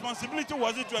 Whose responsibility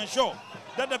was it to ensure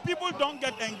that the people don't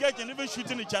get engaged in even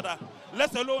shooting each other,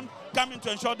 let alone coming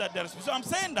to ensure that there is peace? So I'm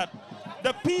saying that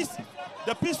the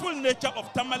peaceful nature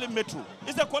of Tamale Metro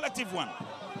is a collective one.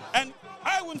 And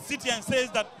I wouldn't sit here and say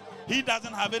that he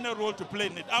doesn't have any role to play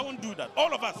in it. I won't do that.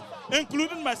 All of us,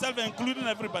 including myself and including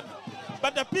everybody.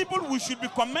 But the people we should be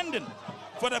commending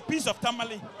for the peace of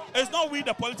Tamale is not we,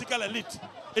 the political elite.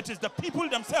 It is the people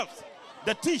themselves,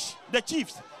 the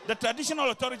chiefs, the traditional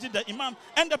authority, the imam,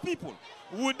 and the people.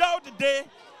 Without they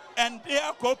and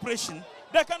their cooperation,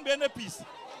 there can't be any peace.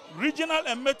 Regional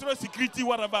and metro security,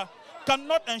 whatever,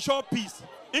 cannot ensure peace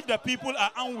if the people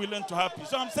are unwilling to have peace.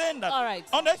 So I'm saying that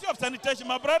on the issue of sanitation,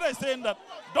 my brother is saying that,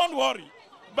 don't worry,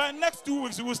 by next 2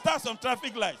 weeks we will start some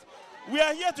traffic lights. We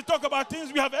are here to talk about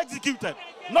things we have executed,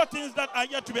 not things that are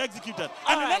yet to be executed.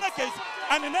 And in any case,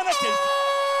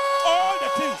 all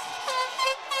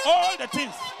the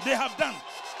things they have done.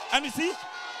 And you see,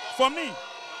 for me,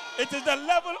 it is the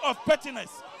level of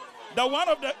pettiness that one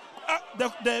of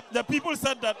the people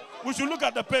said that we should look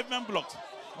at the pavement blocks.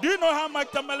 Do you know how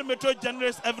much Tamale Metro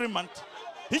generates every month?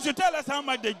 He should tell us how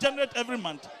much they generate every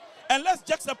month. And let's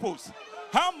juxtapose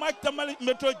how much Tamale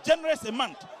Metro generates a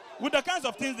month with the kinds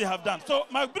of things they have done. So,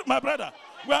 my brother,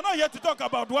 we are not here to talk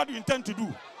about what you intend to do.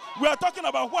 We are talking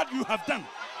about what you have done.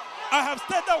 I have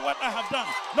stated what I have done,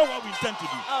 not what we intend to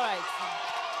do. All right.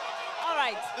 All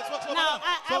right. Now,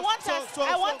 I want us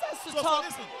to talk.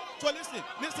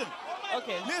 Listen.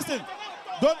 Okay. Listen.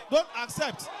 Don't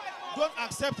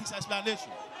accept his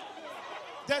explanation.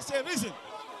 There's a reason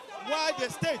why the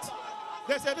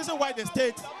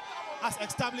state has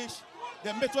established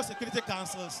the Metro Security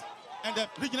Councils and the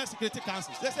Regional Security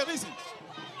Councils. There's a reason.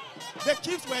 The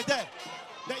chiefs were there.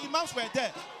 The imams were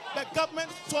there. The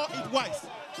government saw it wise.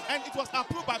 And it was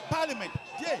approved by Parliament.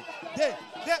 They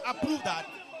approved that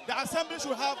the Assembly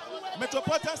should have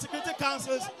Metropolitan Security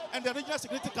Councils and the Regional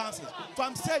Security Councils. So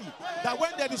I'm saying that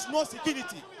when there is no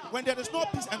security, when there is no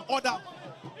peace and order,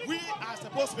 we are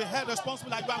supposed to be held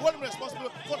responsible, like we are holding responsible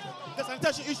for the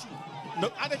sanitation issue. No.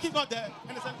 And the kids not there,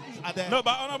 and the sanitation issues are there. No,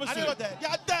 but Honorable Sule, not there. They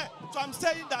are there. So I'm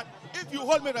saying that if you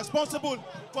hold me responsible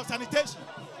for sanitation,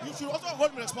 you should also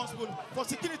hold me responsible for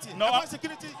security. No, and when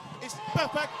security is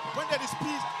perfect, when there is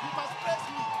peace, you must praise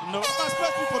me. No. You must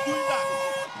praise me for doing that.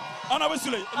 Honorable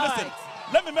Sule, listen.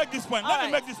 Let me make this point.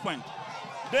 Make this point.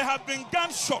 There have been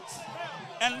gunshots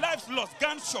and lives lost,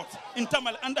 gunshots in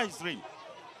Tamale under his reign.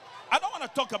 I don't want to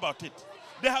talk about it.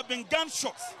 There have been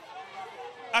gunshots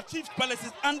at chief's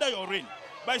palaces under your reign.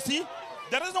 But see,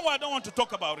 the reason why I don't want to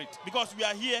talk about it, because we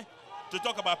are here to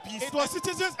talk about peace. It was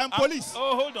citizens and police.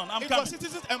 Hold on, I'm coming. It was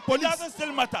citizens and police. It doesn't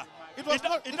still matter.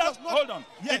 Hold on.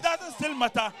 Yes. It doesn't still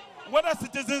matter whether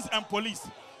citizens and police.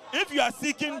 If you are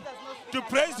seeking to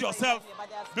praise yourself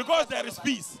because there is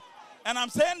peace, and I'm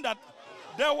saying that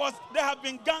there have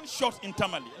been gunshots in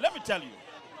Tamale. Let me tell you,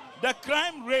 the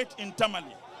crime rate in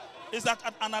Tamale is at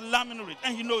an alarming rate,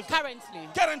 and he knows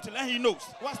currently, and he knows.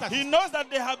 What's that? He knows that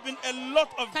there have been a lot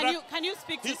of. Can you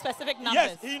speak to specific numbers?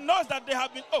 Yes, he knows that there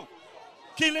have been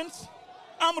killings,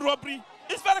 armed robbery.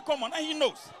 It's very common, and he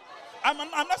knows. I'm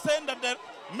not saying that the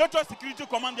Metro Security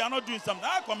Command, they are not doing something.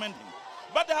 I commend him.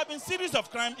 But there have been series of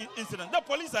crime incidents. The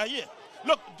police are here.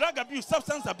 Look, drug abuse,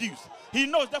 substance abuse. He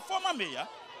knows, the former mayor,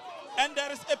 and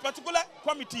there is a particular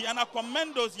committee, and I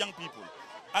commend those young people.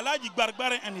 Alaji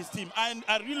Barbare and his team,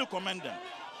 I really commend them.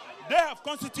 They have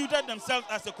constituted themselves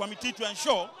as a committee to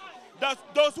ensure that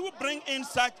those who bring in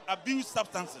such abused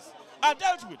substances are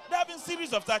dealt with. There have been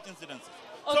series of such incidents.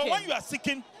 Okay. So when you are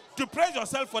seeking to praise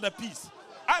yourself for the peace,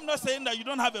 I'm not saying that you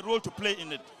don't have a role to play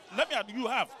in it. You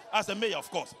have, as a mayor, of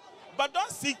course. But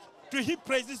don't seek to heap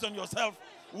praises on yourself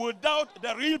without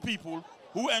the real people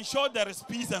who ensure there is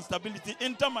peace and stability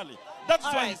in Tamale. That's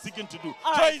what he's seeking to do.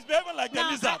 So he's behaving like a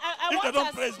lizard. If they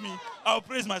don't praise me, I'll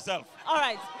praise myself. All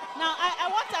right. Now, I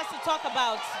want us to talk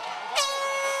about...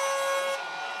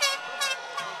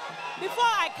 Before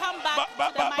I come back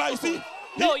to the microphone...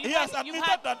 You see, he has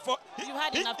admitted that you've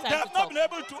had enough time they have not been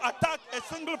able to attack a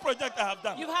single project I have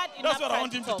done. You've had enough That's what I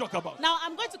want him to talk about. Now,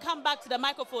 I'm going to come back to the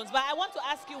microphones, but I want to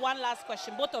ask you one last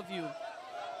question, both of you.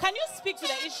 Can you speak to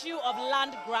the issue of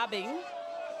land grabbing,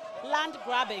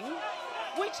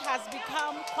 which has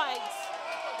become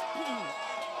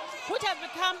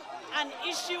an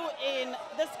issue in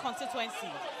this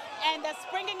constituency, and the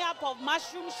springing up of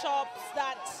mushroom shops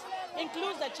that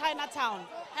includes the Chinatown?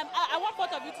 I want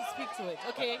both of you to speak to it,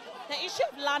 okay? The issue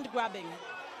of land grabbing.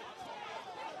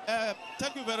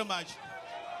 Thank you very much.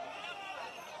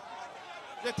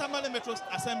 The Tamale Metro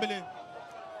Assembly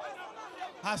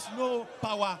has no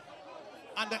power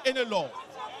under any law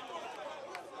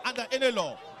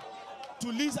to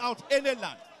lease out any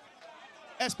land,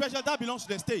 especially that belongs to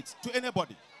the state, to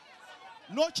anybody.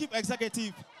 No chief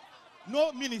executive,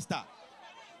 no minister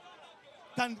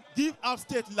can give out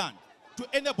state land to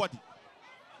anybody.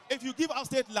 If you give out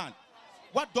state land,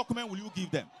 what document will you give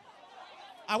them?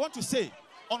 I want to say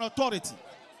on authority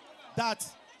that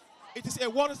it is a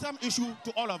worrisome issue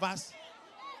to all of us.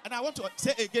 And I want to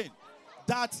say again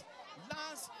that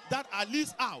lands that are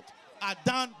leased out are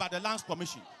done by the Lands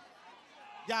Commission.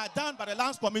 They are done by the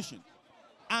Lands Commission.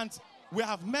 And we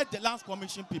have met the Lands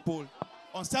Commission people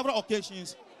on several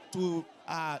occasions to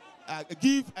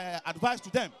give advice to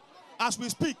them. As we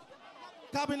speak,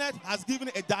 Cabinet has given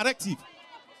a directive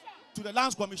to the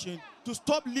Lands Commission to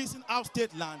stop leasing out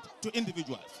state land to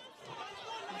individuals.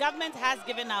 Government has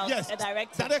given out a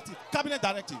directive. Cabinet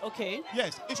directive. Okay.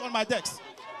 Yes, it's on my desk.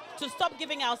 To stop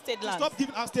giving out state land. Stop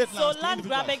giving out state land. So land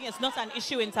grabbing is not an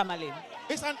issue in Tamale.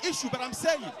 It's an issue, but I'm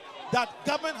saying that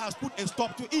government has put a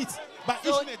stop to it by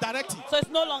issuing a directive. So it's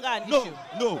no longer an issue.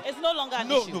 No. It's no longer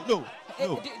an issue. No.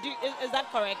 Is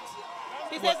that correct?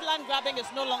 He says land grabbing is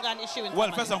no longer an issue in Tamale.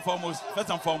 Well, first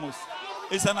and foremost,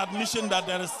 it's an admission that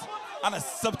there is an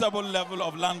acceptable level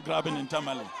of land grabbing in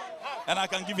Tamale. And I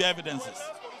can give you evidences.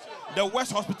 The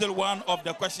West Hospital, one of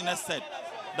the questioners said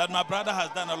that my brother has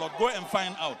done a lot. Go and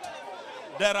find out.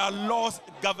 There are laws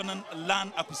governing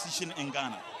land acquisition in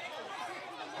Ghana.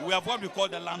 We have what we call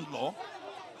the land law.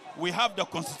 We have the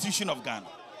Constitution of Ghana.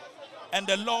 And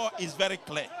the law is very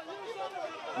clear.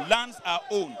 Lands are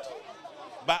owned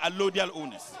by allodial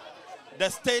owners. The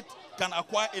state can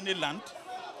acquire any land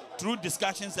through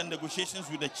discussions and negotiations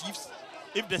with the chiefs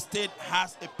if the state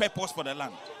has a purpose for the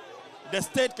land. The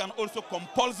state can also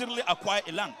compulsorily acquire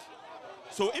a land.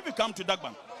 So if you come to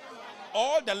Dagbang,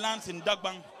 all the lands in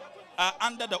Dagbang are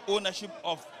under the ownership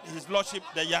of His Lordship,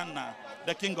 the Yanna,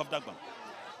 the King of Dagbang.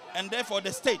 And therefore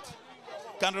the state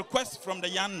can request from the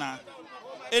Yanna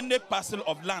any parcel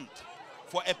of land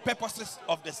for a purposes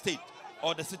of the state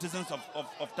or the citizens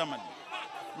of Tamale.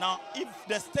 Now, if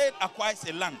the state acquires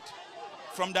a land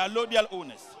from the allodial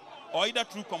owners, or either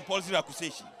through compulsory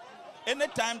acquisition,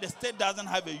 anytime the state doesn't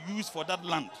have a use for that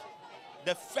land,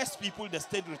 the first people the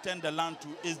state return the land to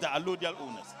is the allodial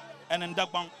owners, and in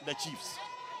Dagbang, the chiefs.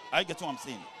 I get what I'm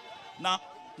saying.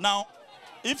 Now,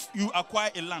 if you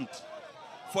acquire a land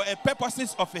for a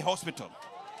purposes of a hospital,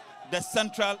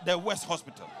 the West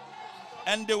Hospital,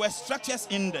 and there were structures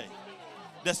in there.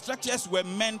 The structures were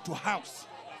meant to house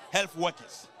health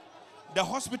workers. The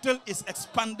hospital is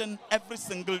expanding every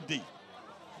single day.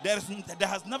 There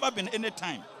has never been any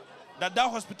time that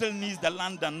hospital needs the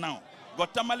land than now.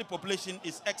 But Tamale population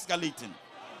is escalating.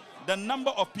 The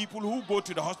number of people who go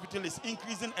to the hospital is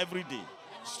increasing every day.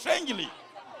 Strangely,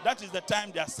 that is the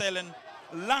time they are selling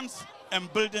lands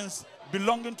and buildings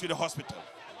belonging to the hospital.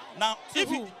 Now, he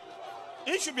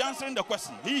should be answering the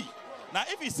question. Now,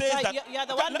 if he says that... You're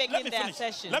the one making the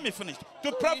assertion. Let me finish.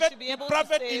 To private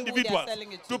individuals.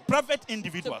 To private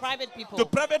individuals. To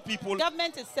private people.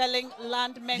 Government is selling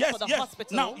land meant for the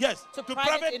hospital. Now, to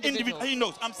private individuals. He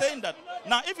knows. I'm saying that.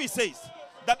 Now, if he says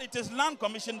that it is Land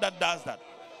Commission that does that,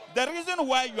 the reason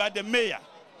why you are the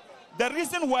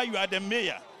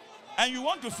mayor, and you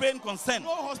want to feign consent.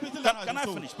 No hospital can I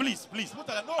finish? Please. No,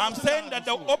 I'm saying that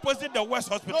the opposite, the West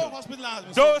Hospital. No hospital has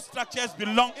been those structures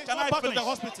belong. It's can not I part finish? Of the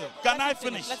hospital. Can I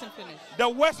finish? Let him finish. The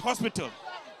West Hospital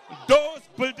Those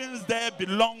buildings there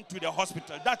belong to the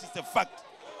hospital. That is a fact.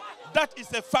 That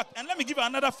is a fact. And let me give you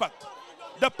another fact.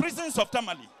 The prisons of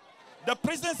Tamale. The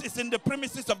prisons is in the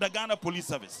premises of the Ghana Police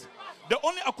Service. The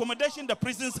only accommodation the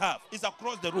prisons have is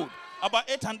across the road, about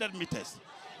 800 meters.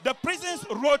 The prisons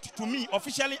wrote to me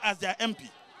officially as their MP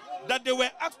that they were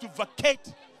asked to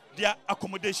vacate their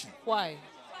accommodation. Why?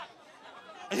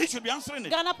 He should be answering it.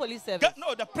 Ghana Police Service?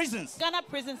 No, the prisons. Ghana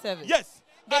Prison Service? Yes.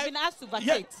 They've been asked to vacate?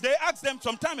 Yes, they asked them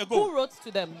some time ago. Who wrote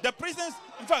to them? The prisons,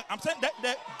 in fact, I'm saying that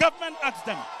the government asked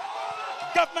them.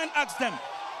 Government asked them.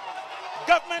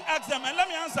 Government asked them, and let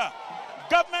me answer.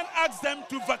 Government asked them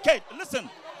to vacate. Listen,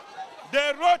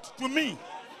 they wrote to me.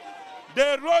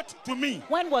 They wrote to me.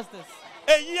 When was this?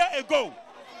 A year ago.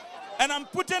 And I'm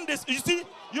putting this, you see,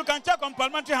 you can check on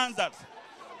parliamentary handouts.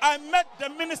 I met the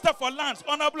Minister for Lands,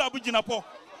 Honorable Abu Jinapo,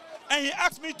 and he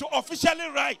asked me to officially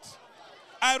write.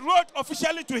 I wrote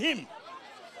officially to him.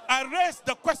 I raised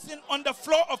the question on the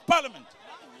floor of Parliament.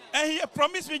 And he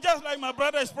promised me, just like my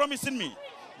brother is promising me,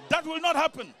 that will not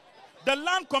happen. The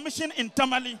Land Commission in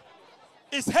Tamale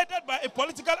is headed by a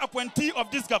political appointee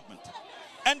of this government.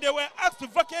 And they were asked to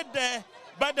vacate there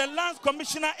by the Lands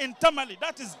Commissioner in Tamale.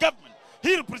 That is government.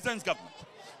 He represents government.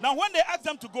 Now, when they asked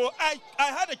them to go, I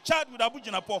had a chat with Abu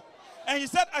Jinapo, and he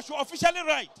said I should officially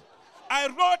write. I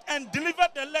wrote and delivered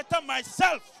the letter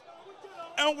myself.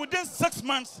 And within 6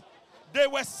 months, they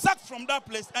were sacked from that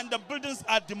place, and the buildings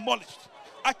are demolished.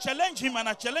 I challenge him, and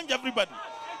I challenge everybody.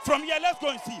 From here, let's go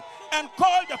and see. And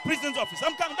call the prisons office.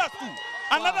 I'm coming, that's two.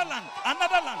 Another land,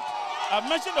 another land. I've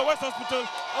mentioned the West Hospital.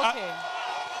 Okay.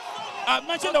 I've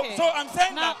mentioned so I'm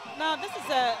saying now, that. Now, this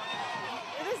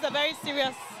is a very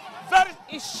serious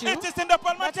issue. It is in the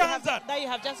parliamentary hazard that you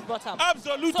have just brought up.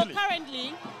 Absolutely. So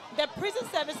currently, the prison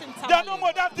service in Tamale. They are no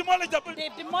more. They have demolished the building.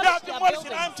 They've demolished their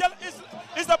buildings.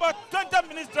 It's about 20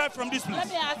 minutes drive from this place. Let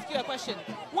me ask you a question.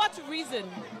 What reason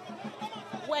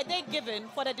were they given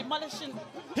for the demolition?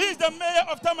 He is the mayor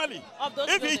of Tamale. Of those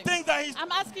if buildings. He thinks that he's...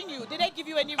 I'm asking you, did they give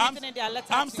you any reason in their letter?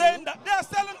 I'm saying that they are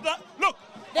selling the... Look.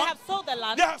 They have sold the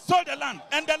land? They have sold the land.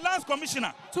 And the land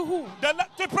commissioner... To who?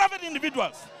 To private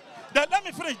individuals. Let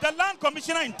me finish. The land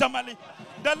commissioner in Tamale.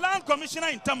 The land commissioner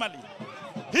in Tamale.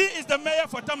 He is the mayor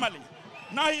for Tamale.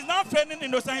 Now he's now feigning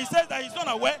innocent. He says that he's not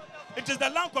aware. It is the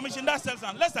land commission that sells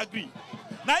land. Let's agree.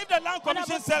 Now if the land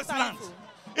commission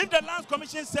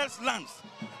sells lands,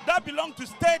 that belong to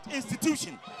state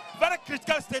institutions, very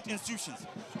critical state institutions.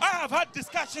 I have had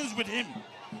discussions with him.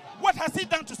 What has he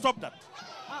done to stop that?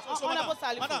 Honorable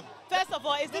Salifu, Madam, first of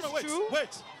all, is this true?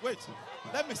 Wait.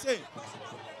 Let me say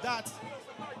that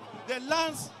the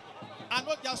lands are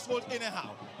not just sold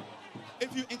anyhow.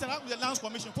 If you interact with the Lands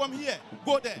Commission from here,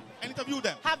 go there and interview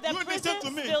them. Have the prisons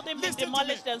building been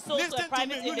demolished and sold to a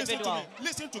private individual?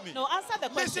 Listen to me. No, answer the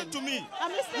question. Listen to me.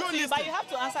 I'm listening to you, but you have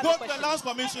to answer the question. Go to the Lands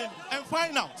Commission and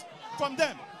find out from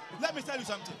them. Let me tell you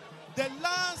something. The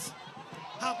lands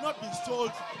have not been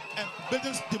sold and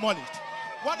buildings demolished.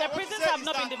 The prisons have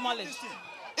not been demolished.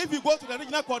 If you go to the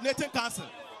Regional Coordinating Council,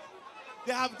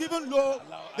 they have given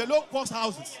the low-cost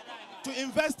houses to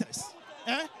investors.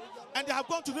 And they have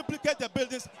gone to replicate the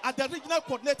buildings at the Regional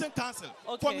Coordinating Council.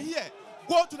 Okay. From here,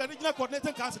 go to the Regional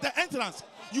Coordinating Council, the entrance.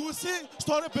 You will see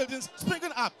story buildings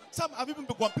springing up. Some have even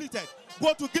been completed.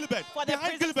 Go to Gilbert. For the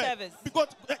prison service. Because,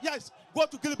 yes, go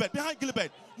to Gilbert. Behind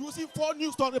Gilbert, you will see 4 new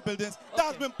story buildings that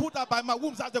has been put up by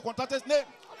Mahooms as the contractor's name.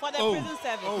 For the prison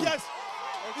service? Yes,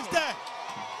 it's there.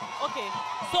 Okay,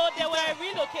 so they were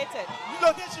relocated.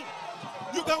 Relocation.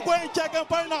 You can go and check and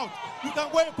find out. You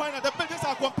can go and find out. The buildings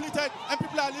are completed and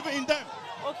people are living in them.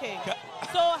 Okay.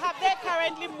 So have they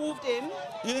currently moved in?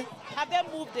 Yeah. Have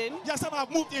they moved in? Yes, some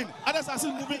have moved in. Others are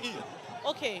still moving in.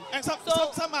 Okay. And some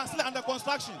are still under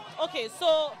construction. Okay,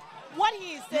 so what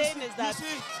he is saying is that...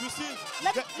 You see.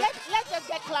 Let's just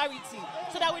get clarity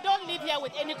so that we don't live here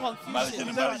with any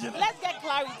confusion. Let's get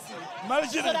clarity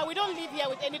so that we don't live here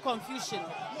with any confusion.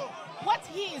 No. What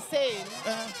he is saying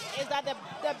is that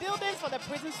the buildings for the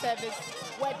prison service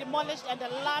were demolished and the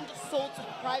land sold to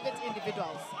private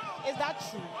individuals. Is that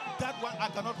true? That one, I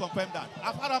cannot confirm that.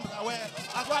 As far as I'm aware...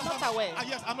 You are not aware?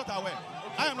 Yes, I'm not aware.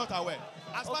 Okay. I am not aware.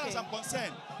 As far as I'm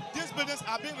concerned, these buildings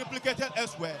are being replicated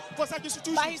elsewhere for such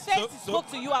institutions. But he says he spoke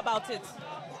to you about it.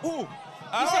 Who?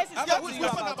 He says he spoke to you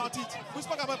about it. We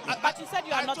spoke about it. But you said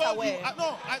you are not aware.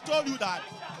 No, I told you that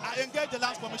I engaged the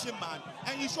Lands Commission man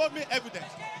and he showed me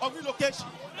evidence of relocation.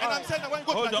 And I'm saying that when you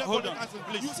go to the council,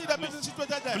 please, you see the building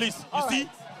situated there. Please, you see,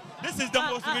 this is the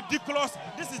most ridiculous.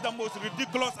 This is the most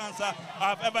ridiculous answer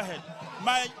I've ever heard.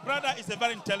 My brother is a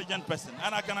very intelligent person,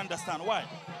 and I can understand why.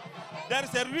 There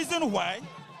is a reason why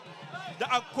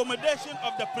the accommodation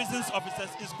of the prisons officers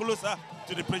is closer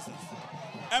to the prisons.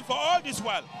 And for all this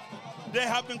while, there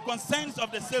have been concerns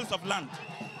of the sales of land.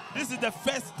 This is the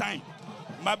first time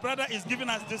my brother is giving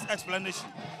us this explanation.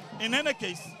 In any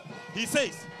case, he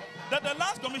says that the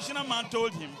Lands Commissioner man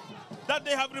told him that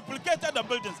they have replicated the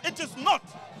buildings. It is not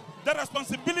the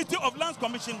responsibility of Lands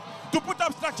Commission to put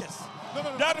up structures.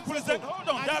 No. Their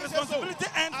responsibility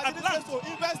ends at land.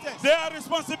 Their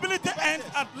responsibility ends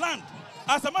at land.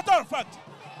 As a matter of fact,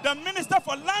 the Minister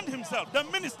for Land himself, the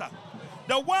minister,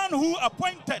 the one who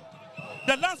appointed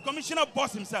the Lands Commissioner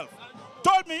boss himself,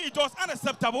 told me it was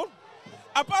unacceptable.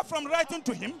 Apart from writing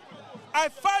to him, I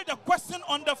filed a question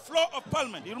on the floor of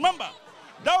Parliament. You remember?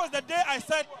 That was the day I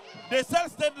said they sell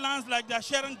state lands like they're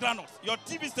sharing granules. Your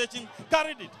TV station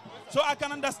carried it. So I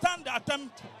can understand the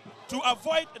attempt to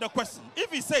avoid the question.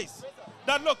 If he says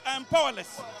that, look, I am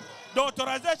powerless, the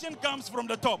authorization comes from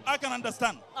the top, I can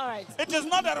understand. All right. It is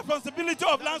not the responsibility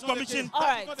of Lands Commission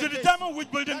to determine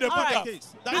which building they put up.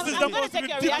 This is the most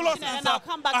ridiculous answer I'll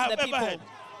come back I to have the ever people. heard.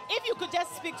 If you could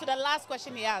just speak to the last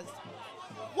question he asked.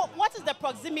 What is the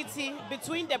proximity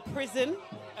between the prison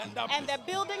and the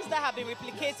buildings that have been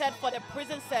replicated for the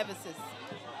prison services?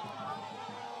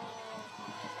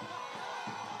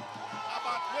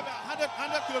 About maybe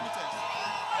 100 kilometers.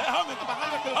 How many? About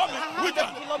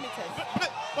 100 kilometers.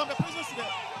 From the prison to the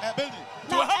building.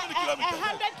 Now, how many kilometers?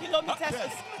 100 kilometers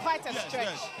is quite a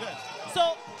stretch. Yes.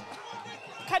 So,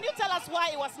 can you tell us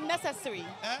why it was necessary?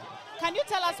 Can you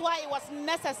tell us why it was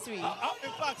necessary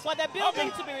for the building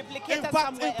to be replicated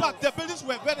somewhere else? In fact, the buildings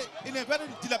were in a very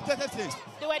dilapidated state.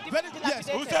 They were dilapidated? Yes.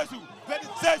 Who says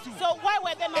you? So why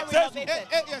were they not renovated?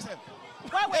 Yes, sir.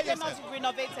 Why were they not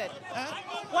renovated?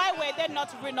 Why were they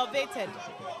not renovated?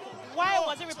 Why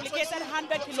was it replicated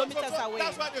 100 kilometers away?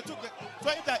 That's why they took it. So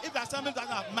if the assembly doesn't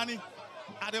have money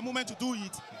at the moment to do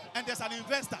it, and there's an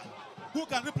investor who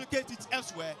can replicate it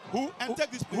elsewhere and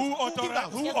take this place. Who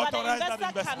authorized that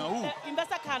investment? The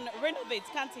investor can renovate,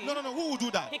 can't he? No. Who will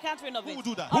do that? He can't renovate. Who will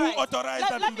do that? Who authorized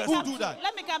that investment? Who will do that?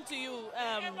 Let me come to you.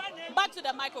 Back to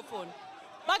the microphone.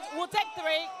 But we'll take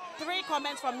three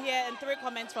comments from here and 3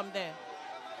 comments from there.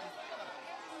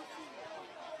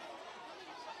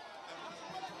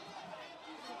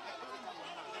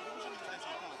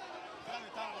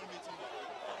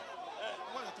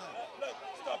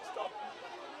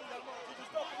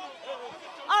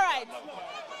 All right.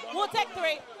 We'll take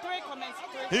three comments.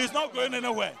 He is not going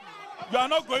anywhere. You are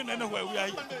not going anywhere. We are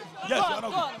here. Yes, you are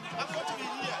not going.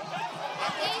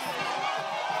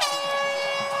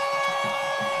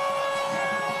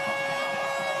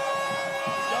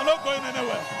 You are not going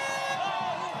anywhere.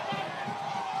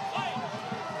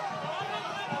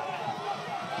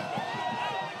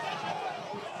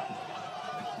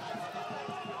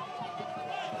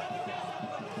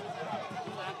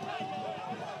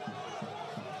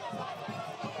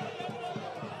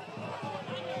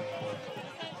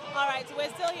 All right, we're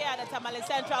still here at the Tamale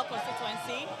Central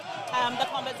Constituency. The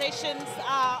conversations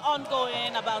are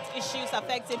ongoing about issues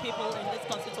affecting people in this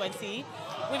constituency.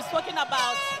 We've spoken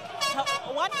about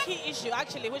one key issue,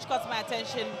 actually, which caught my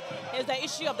attention, is the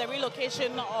issue of the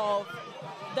relocation of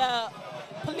the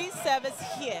police service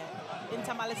here in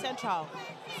Tamale Central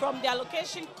from their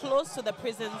location close to the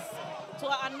prisons to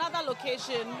another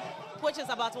location which is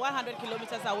about 100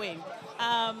 kilometers away.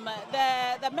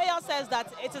 The mayor says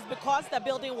that it is because the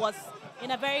building was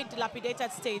in a very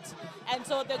dilapidated state, and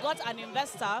so they got an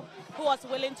investor who was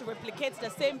willing to replicate the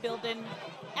same building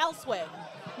elsewhere.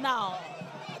 Now,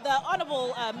 the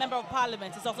Honourable Member of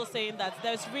Parliament is also saying that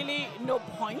there's really no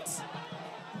point,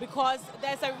 because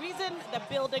there's a reason the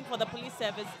building for the police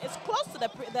service is close to the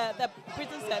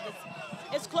prison service.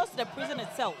 It's close to the prison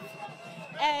itself.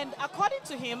 And according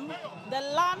to him, the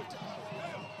land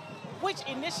which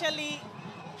initially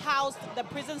housed the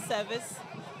prison service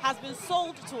has been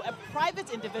sold to a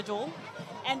private individual,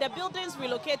 and the buildings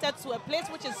relocated to a place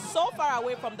which is so far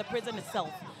away from the prison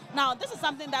itself. Now, this is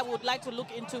something that we would like to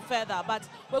look into further, but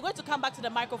we're going to come back to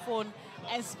the microphone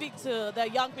and speak to the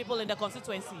young people in the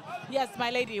constituency. Yes,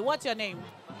 my lady, what's your name?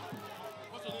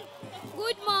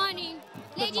 Good morning,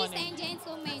 ladies and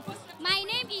gentlemen. My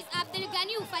name is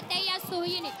Abdelghani Ufataya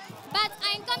Soyine, but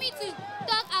I'm coming to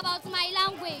talk about my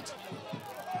language.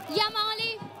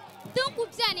 Yamali,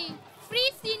 Tunkupzani,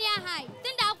 Free Senior High,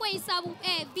 Tendakwa Isabu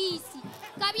BC.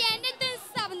 Kabia Nitin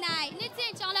Sabnai,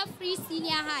 Nitin Chala Free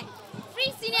Senior High.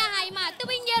 Free Senior High, ma,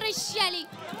 Tubinya Rishali,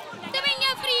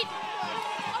 Tubinya Free.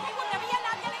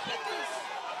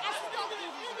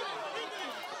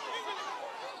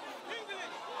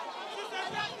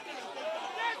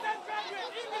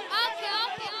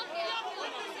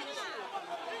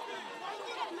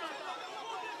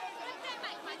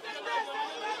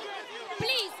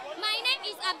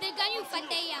 Abdelganiu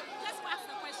Fataya. Let's ask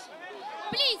the question.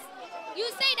 Please, you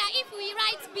say that if we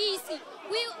write BC,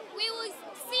 we will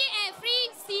see a free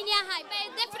senior high.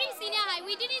 But the free senior high,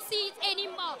 we didn't see it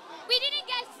anymore. We didn't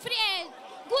get free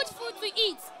good food to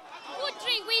eat. Good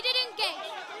drink, we didn't get.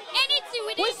 Anything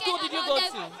we didn't get. Which school did you go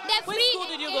to? Which school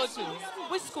did you go to?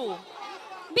 Which school?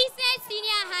 Business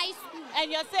Senior High School. And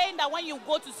you're saying that when you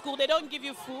go to school, they don't give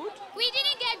you food? We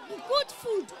didn't get good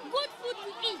food to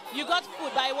eat. You got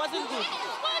food, but it wasn't good?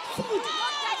 Good food, no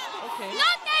textbooks. Okay. No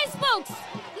textbooks,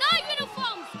 no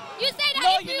uniforms. You say that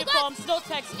no if uniforms, we no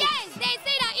textbooks. Yes, they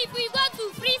say that if we go to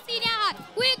free senior high,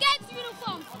 we get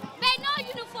uniforms, but no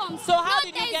uniforms. So how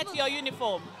no did you get your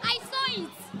uniform? I saw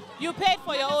it. You paid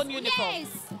for your own uniform?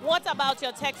 Yes. What about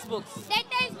your textbooks? The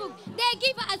textbook, they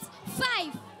give us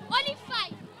 5. Only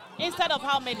 5. Instead of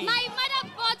how many? My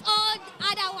mother bought all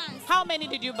other ones. How many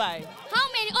did you buy?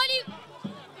 How many? Only.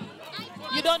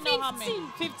 You don't know 15. how many?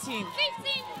 15.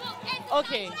 15.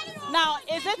 Okay. Now,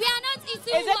 is it? We are not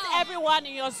eating Is it everyone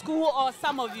in your school or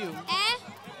some of you?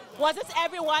 Was it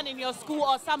everyone in your school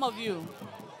or some of you?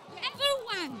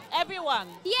 Everyone. Everyone.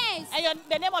 Yes. And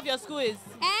the name of your school is?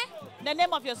 The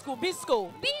name of your school,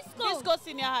 Bisco. Bisco. Bisco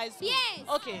Senior High School. Yes.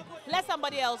 Okay. Let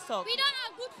somebody else talk. We don't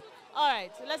have good food. All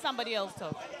right. Let somebody else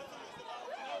talk.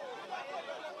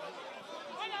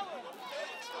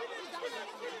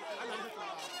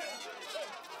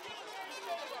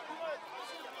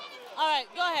 All right,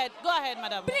 go ahead,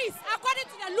 madam. Please, according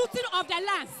to the looting of the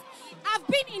lands, I've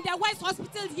been in the West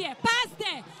Hospital here, passed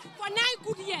there for 9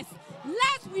 good years.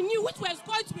 Last we knew which was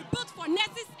going to be built for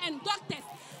nurses and doctors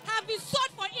have been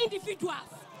sold for individuals.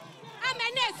 I'm a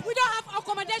nurse, we don't have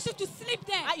accommodation to sleep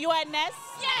there. You are a nurse?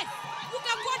 Yes, you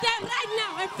can go there right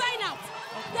now and find out.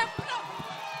 The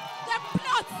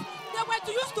plots they were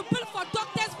to use to build for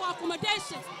doctors for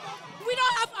accommodations. We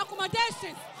don't have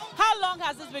accommodations. How long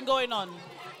has this been going on?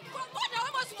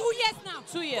 Almost 2 years now.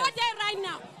 2 years. Go there right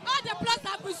now. All the plots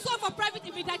have been sold for private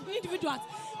individuals.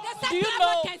 Do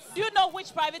you know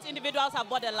which private individuals have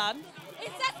bought the land?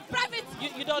 It says private.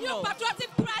 You don't know. Patriotic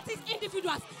practice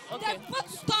individuals. Okay. They put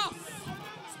stores.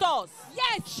 Stores?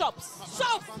 Yes. Shops.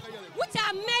 Shops, which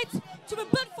are made to be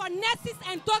built for nurses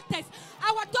and doctors.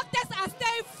 Our doctors are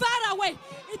staying far away.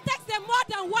 It takes them more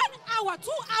than 1 hour,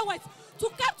 2 hours to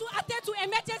come to attend to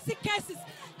emergency cases.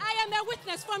 I am a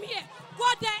witness from here. Go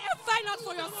there and find out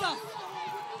for yourself.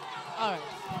 All right.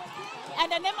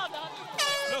 And the name of the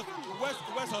hospital? Look,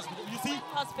 West Hospital. You see?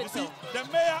 Hospital. You see,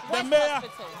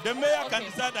 the mayor can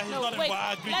decide that he's not in agree.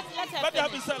 But they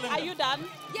have been selling. Are you done?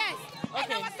 Yes. Okay.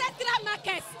 And our central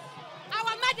markets,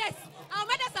 our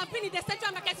mothers have been in the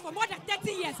central markets for more than 30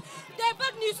 years. They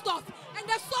built new stores and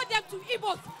they sold them to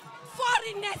Igbos,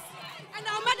 foreigners, and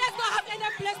our mothers don't have any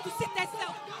place to sit and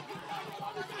sell.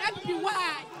 That'd be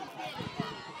why.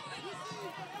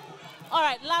 All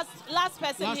right, last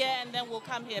person here, and then we'll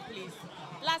come here, please.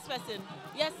 Last person.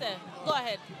 Yes, sir. Go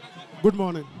ahead. Good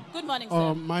morning. Good morning,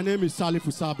 sir. My name is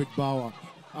Salifu Bauer.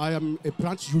 I am a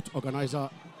branch youth organizer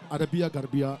at Abia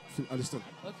Garbia, Aliston.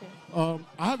 Okay.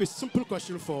 I have a simple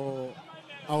question for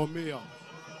our mayor.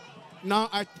 Now,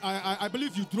 I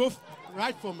believe you drove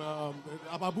right from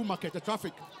Ababu Market, the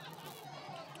traffic,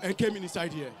 and came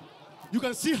inside here. You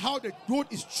can see how the road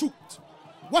is choked.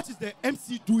 What is the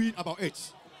MC doing about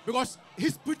it? Because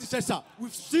his predecessor,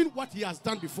 we've seen what he has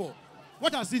done before.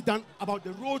 What has he done about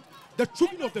the road, the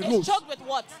choking of the road? Choked with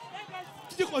what?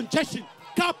 The congestion.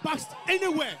 Car parks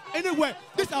anywhere.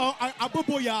 This is our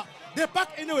Aboboya. They park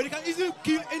anywhere. They can easily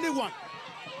kill anyone.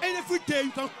 And every day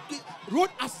you can road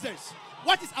accidents.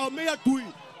 What is our mayor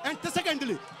doing? And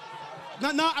secondly,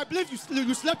 now I believe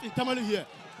you slept in Tamale here.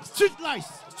 Street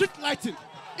lighting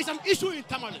is an issue in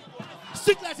Tamale.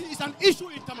 Street lighting is an issue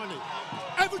in Tamale.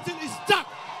 Everything is dark.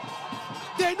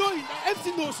 They know it. The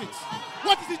MC knows it.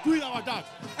 What is it doing about that?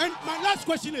 And my last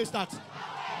question is that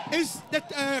is the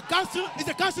council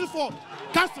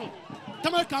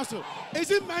Tamale Council,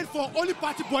 is it meant for only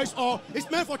party boys or is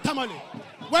it meant for Tamale,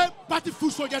 where party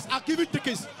food soldiers are giving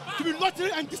tickets to be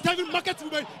loitering and disturbing market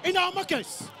women in our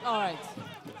markets? All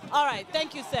right.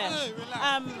 Thank you, sir.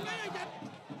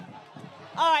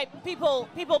 All right, people,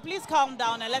 please calm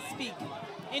down and let's speak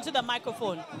into the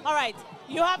microphone. All right,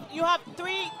 you have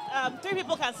three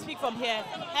people can speak from here,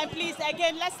 and please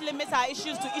again let's limit our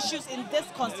issues to issues in this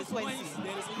constituency.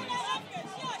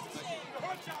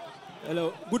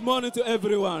 Hello, good morning to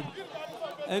everyone,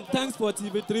 and thanks for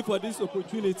TV3 for this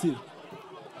opportunity.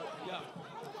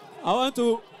 I want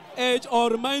to urge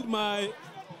or remind my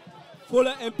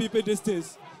fellow MPP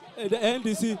districts, the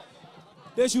NDC,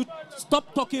 they should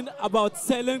stop talking about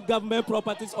selling government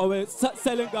properties or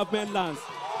selling government lands.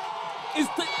 is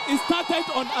started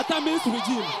on Atame's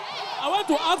regime. I want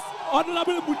to ask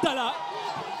Honorable Murtala,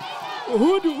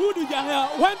 who do you hear?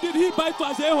 When did he buy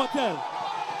Toaje Hotel?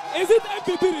 Is it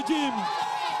MPP regime?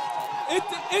 It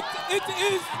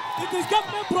is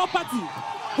government property.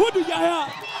 Who do you hear?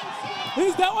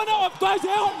 He's the owner of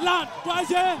Toaje land.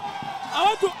 Toaje.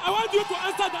 I want you to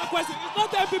answer that question. It's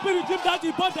not the MPP regime that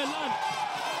he bought the land.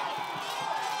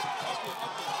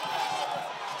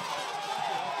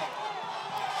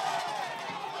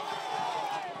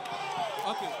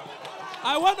 Okay.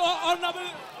 I want Honorable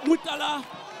Murtala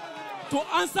to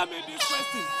answer me this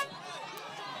question.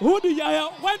 Who do you hear?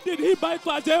 When did he buy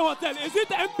Toaje Hotel? Is it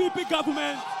MPP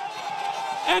government?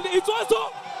 And it's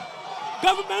also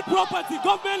government property,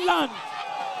 government land.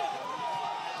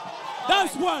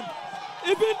 That's one.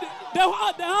 Even the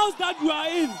house that you are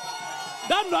in,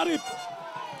 that Larip,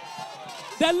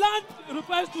 the land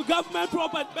refers to government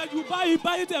property, but you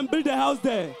buy it and build a house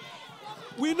there.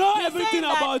 We know everything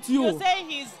about you. You say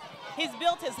he's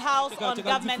built his house on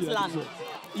government land.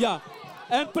 Yeah.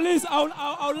 And please, I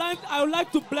would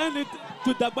like to blend it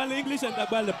to Dagbale English and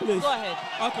Dagbale, please. Go ahead.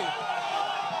 Okay.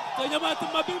 So you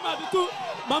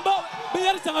Mamba,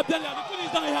 beyer sanga bian ya kuni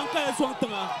dang yang kaya suang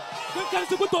tengah. Kan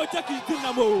suku to caki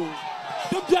tinamo.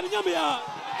 Dem biarnya me ya.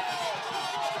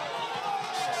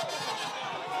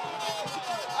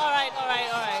 All right.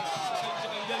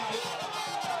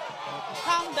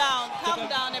 Calm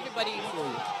down, everybody.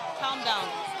 Calm down.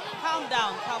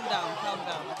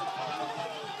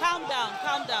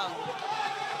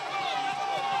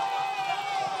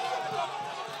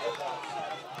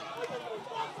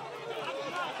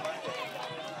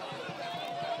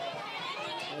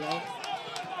 Hello?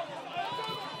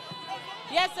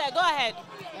 Yes, sir, go ahead.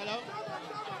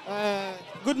 Hello?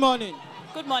 Good morning.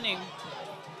 Good morning.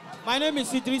 My name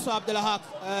is Idris Abdelhak,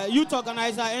 youth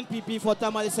organizer NPP for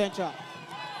Tamale Central.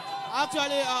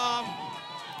 Actually,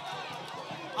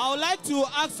 I would like to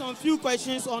ask some few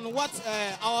questions on what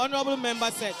our honorable member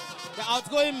said, the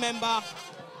outgoing member,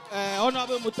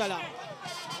 Honorable Murtala.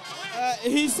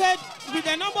 He said with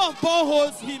the number of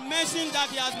boreholes, he mentioned that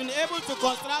he has been able to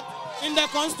construct in the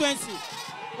constituency.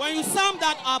 When you sum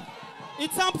that up,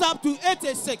 it sums up to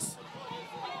 86.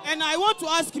 And I want to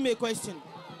ask him a question.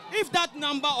 If that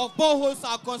number of boreholes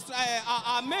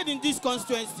are made in this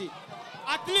constituency,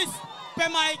 at least, per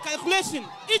my calculation,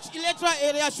 each electoral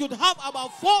area should have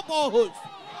about 4 boreholes.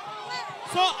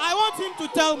 So I want him to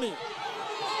tell me.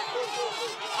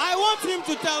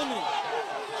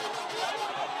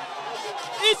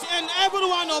 Each and every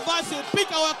one of us should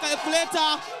pick our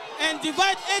calculator and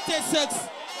divide 86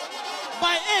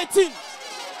 by 18.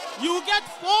 You get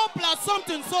 4 plus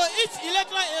something, so each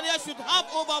electoral area should have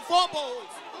over 4 boreholes,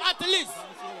 at least.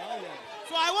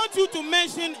 So I want you to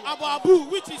mention Abu Abu,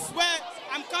 which is where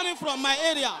I'm coming from, my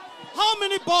area. How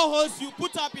many boreholes you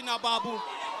put up in Abu Abu?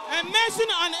 And mention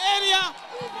an area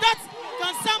that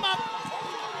can sum up,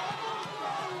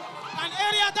 an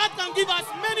area that can give us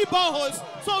many boreholes,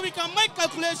 so we can make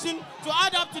calculation to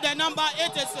add up to the number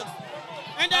 86.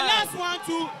 And the last one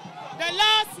too, the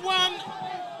last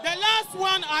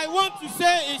one I want to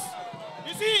say is,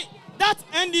 you see, that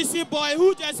NDC boy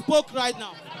who just spoke right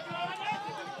now,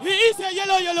 he is a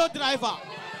yellow driver.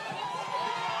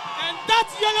 And that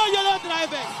yellow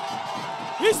driver,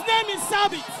 his name is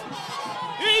Sabit.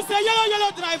 He is a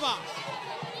yellow driver.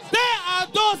 They are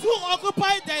those who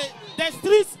occupy the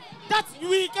streets that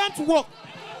we can't walk.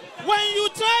 When you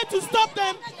try to stop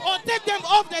them or take them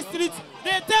off the streets,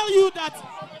 they tell you that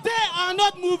they are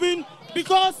not moving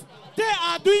because they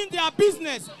are doing their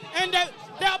business. And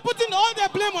they are putting all the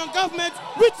blame on government,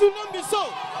 which will not be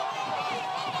so.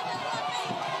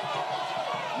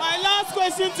 My last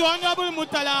question to Honorable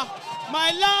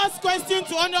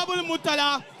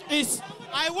Murtala is,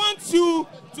 I want you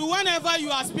to, whenever you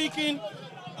are speaking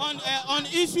on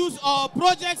issues or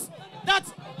projects that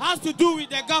has to do with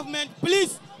the government,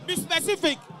 please be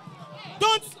specific.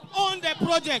 Don't own the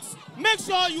projects. Make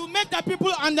sure you make the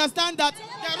people understand that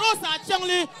the roads at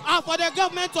Changli are for the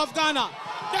government of Ghana.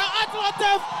 The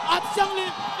Atrotev at Changli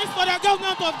is for the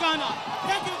government of Ghana.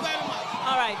 Thank you very much.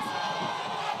 All right.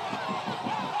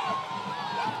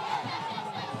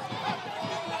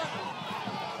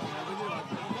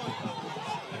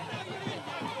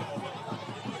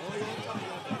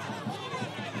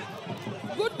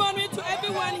 Good morning to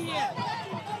everyone here.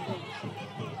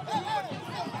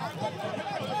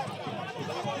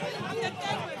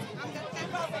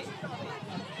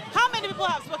 How many people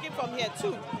have spoken from here?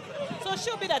 2. So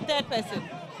she'll be the 3rd person.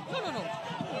 No.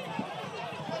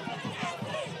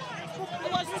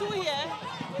 It was 2 here.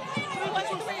 It was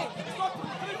 3.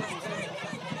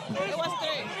 It was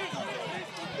 3.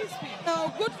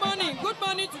 Good morning. Good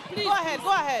morning to please. Go ahead.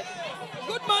 Go ahead.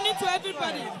 Good morning to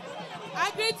everybody.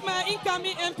 I greet my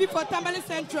incoming MP for Tamale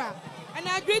Central, and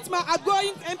I greet my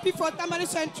outgoing MP for Tamale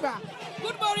Central.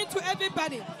 Good morning to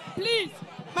everybody. Please,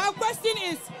 my question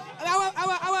is,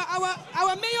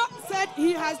 our mayor said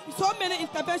he has so many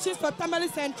interventions for Tamale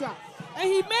Central, and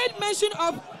he made mention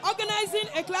of organizing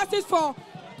a classes for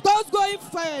those going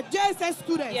for JSS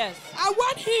students. Yes. I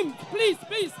want him, please,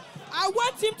 I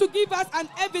want him to give us an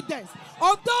evidence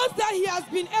of those that he has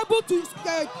been able to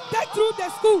take through the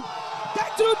school,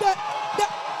 take through the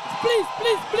please.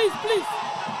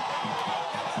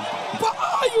 For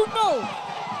all you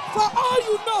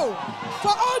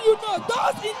know,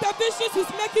 those interventions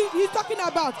he's talking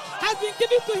about has been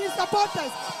given to his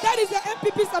supporters. That is the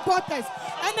MPP supporters.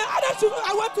 And the other issue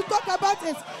I want to talk about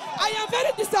is, I am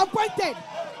very disappointed.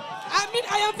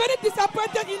 I am very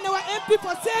disappointed in our MP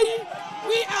for saying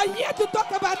we are here to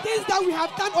talk about things that we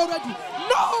have done already.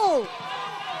 No!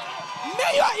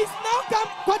 Mayor is now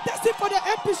contesting for the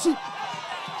MPship.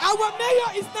 Our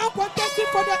mayor is now contesting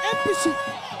for the MPship.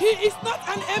 He is not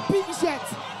an MP yet.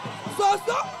 So,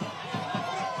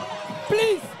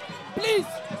 please.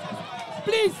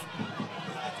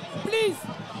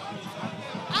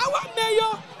 Our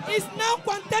mayor is now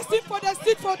contesting for the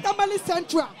seat for Tamale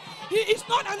Central. He is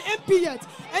not an MP yet,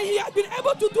 and he has been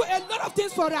able to do a lot of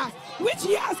things for us, which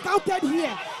he has counted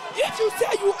here. If you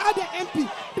say you are the MP,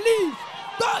 please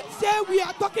don't say we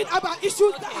are talking about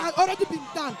issues that have already been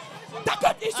done.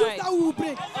 Tackle issues that we will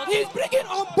bring. Okay. He's bringing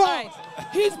on board.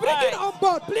 He's bringing on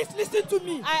board. Please listen to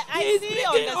me. I see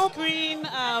on the screen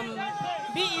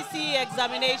BEC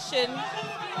examination,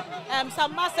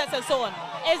 some masters and so on.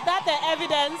 Is that the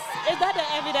evidence? That's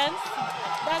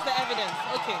the evidence.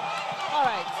 Okay. All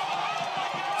right.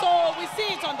 So we see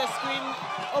it on the screen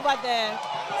over there.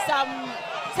 Some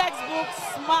textbooks,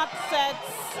 mark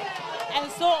sets, and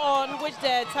so on, which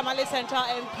the Tamale Central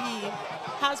MP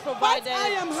has provided to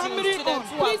students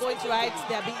who are going to write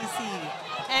their BEC.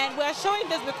 And we're showing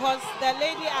this because the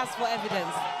lady asked for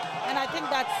evidence. And I think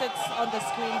that sits on the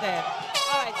screen there.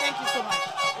 All right, thank you so much.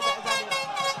 Is that it?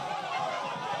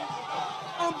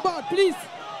 On board, please.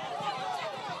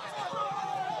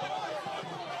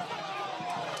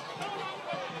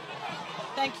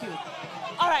 Thank you.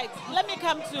 All right, let me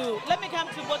come to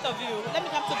both of you. I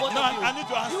need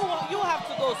to answer. You have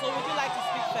to go. So would you like to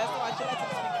speak first, or I should let you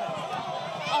speak first?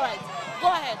 All right, go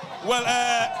ahead. Well,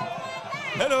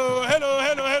 hello.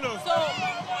 So,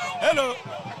 hello.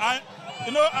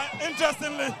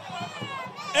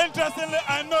 Interestingly,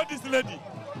 I know this lady.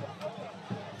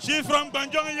 She's from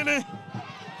Banjong Yili.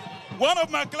 One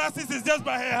of my classes is just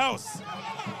by her house.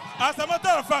 As a matter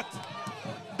of fact,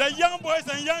 the young boys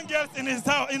and young girls in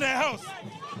her house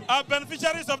are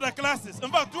beneficiaries of the classes.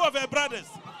 In fact, two of her brothers,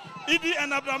 Idi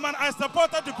and Abdurrahman, I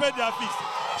support her to pay their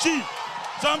fees.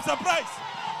 So I'm surprised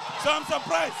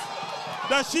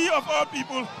that she, of all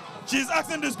people, she's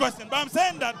asking this question. But I'm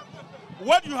saying that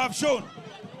what you have shown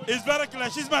is very clear.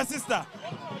 She's my sister.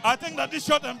 I think that this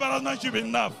short embarrassment should be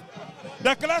enough.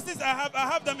 The classes I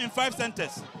have them in 5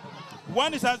 centers.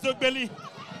 One is at Zogbeli,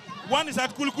 one is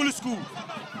at Kulukulu School,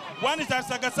 one is at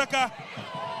Sagasaka,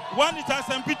 one is at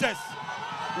St. Peter's,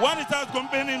 one is at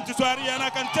Gombeni in Tuswari, and I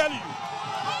can tell you,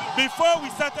 before we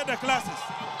started the classes,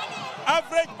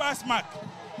 average pass mark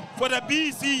for the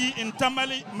BECE in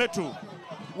Tamale Metro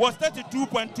was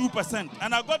 32.2%,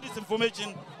 and I got this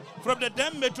information from the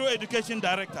then Metro Education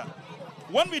Director.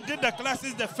 When we did the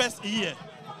classes the first year,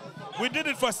 we did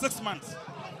it for 6 months.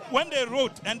 When they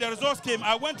wrote and the results came,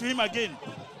 I went to him again.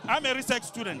 I'm a research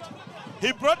student.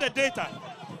 He brought the data,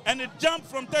 and it jumped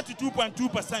from 32.2%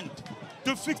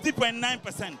 to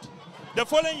 50.9%. The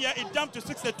following year, it jumped to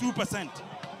 62%.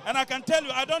 And I can tell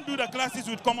you, I don't do the classes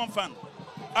with common fund.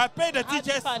 I pay the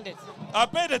teachers.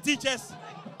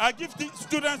 I give the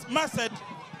students MASED,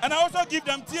 and I also give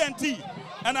them TNT.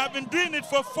 And I've been doing it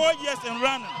for 4 years in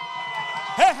running.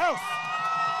 Her house.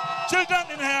 Children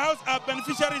in her house are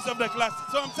beneficiaries of the classes.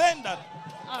 So I'm saying that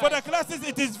for the classes,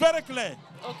 it is very clear.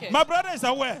 Okay. My brother is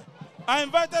aware. I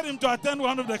invited him to attend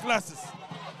one of the classes.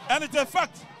 And it's a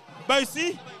fact. But you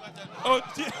see,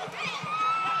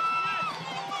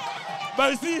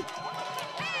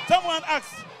 someone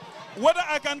asked whether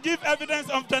I can give evidence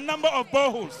of the number of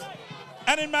boreholes.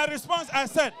 And in my response, I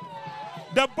said,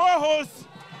 the boreholes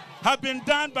have been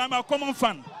done by my common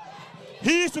fund.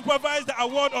 He supervised the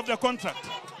award of the contract.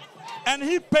 And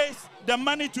he pays the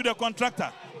money to the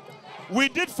contractor. We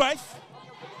did 5,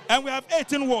 and we have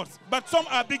 18 wards, but some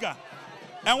are bigger.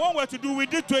 And when we're to do, we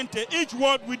did 20. Each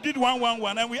ward, we did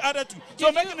 111, and we added 2.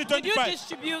 So making it 25. Did you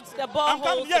distribute the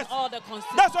boreholes yes. in all the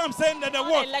constituencies? That's what I'm saying, that the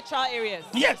ward. Electoral areas.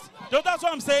 Yes. So that's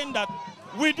what I'm saying, that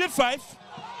we did 5,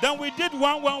 then we did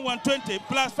 11120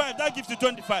 plus 5, that gives you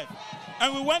 25.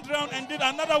 And we went around and did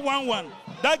another 11.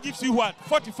 That gives you what?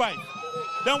 45.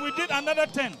 Then we did another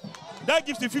 10. That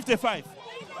gives you 55.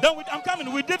 Then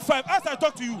we did 5. As I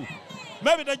talk to you,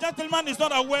 maybe the gentleman is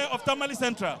not aware of Tamale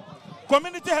Central.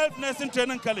 Community Health Nursing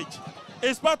Training College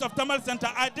is part of Tamale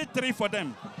Central. I did 3 for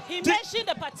them. He mentioned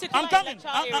a particular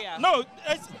electoral area. No,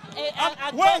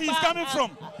 where he's coming from.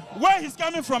 Where he's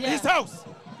coming from, his house.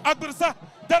 Agbursa,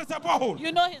 there is a borehole.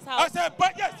 You know his house? I said,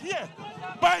 but yes, here.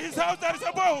 By his house, there is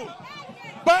a borehole.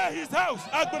 By his house,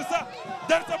 Agbursa,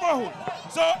 there is a borehole.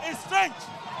 So it's strange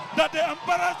that they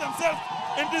embarrass themselves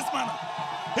in this manner.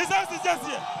 His house is just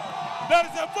here. There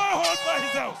is a borehole by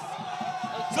his house.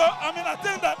 So, I mean, I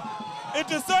think that it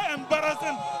is so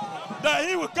embarrassing that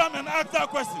he will come and ask that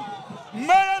question.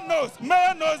 Mayor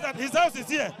knows that his house is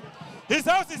here. His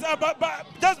house is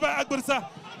just by Agbursa.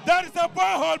 There is a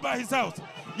borehole by his house.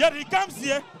 Yet he comes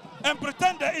here and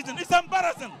pretend there isn't. It's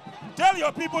embarrassing. Tell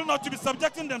your people not to be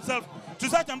subjecting themselves to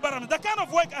such embarrassment. The kind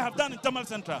of work I have done in Tamale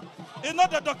Central is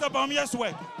not the Dr. Baumia's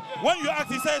work. When you ask,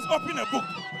 he says, open a book.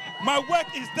 My work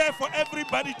is there for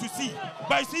everybody to see.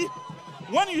 But see,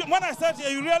 when I sat here,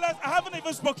 you realize I haven't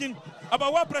even spoken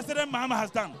about what President Mahama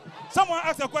has done. Someone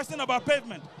asked a question about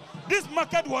pavement. This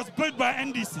market was built by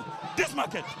NDC. This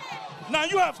market. Now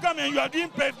you have come and you are doing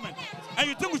pavement, and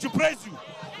you think we should praise you.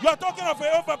 You are talking of an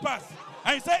overpass,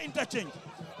 and you say interchange.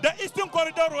 The Eastern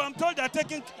Corridor, I'm told they are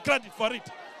taking credit for it.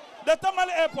 The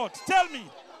Tamale Airport, tell me,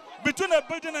 between a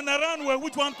building and a runway,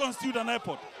 which one constitutes an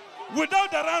airport?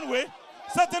 Without the runway,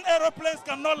 certain aeroplanes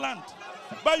cannot land.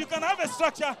 But you can have a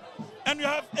structure, and you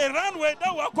have a runway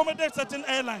that will accommodate certain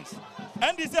airlines.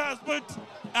 NDC has built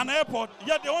an airport,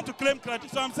 yet they want to claim credit.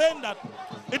 So I'm saying that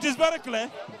it is very clear.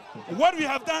 What we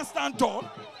have done stand tall,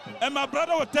 and my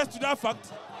brother will attest to that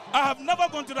fact. I have never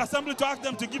gone to the assembly to ask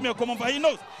them to give me a common fund. He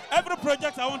knows every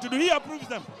project I want to do, he approves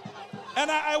them.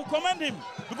 And I will commend him,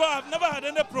 because I've never had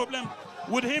any problem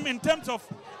with him in terms of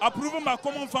approving my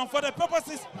common fund for the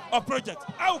purposes of projects.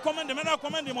 I will commend him, and I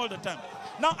commend him all the time.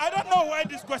 Now, I don't know why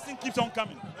this question keeps on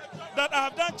coming. That I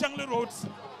have done Changle roads,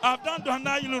 I have done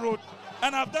Dohanayilu road,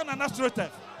 and I have done an AstroTurf.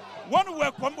 When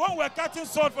we were cutting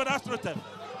salt for the AstroTurf,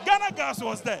 Ghana Gas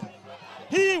was there.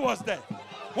 He was there.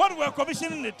 When we were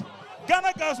commissioning it,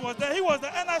 Ghana Gas was there. He was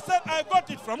there. And I said, I got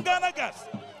it from Ghana Gas.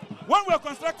 When we were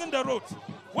constructing the roads,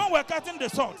 when we were cutting the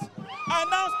salt, I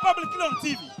announced publicly on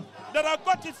TV that I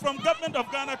got it from government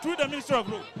of Ghana through the Ministry of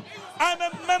Road. I'm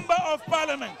a member of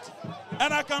parliament,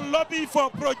 and I can lobby for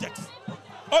projects.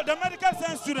 Or the medical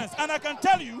science students, and I can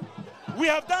tell you, we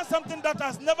have done something that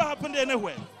has never happened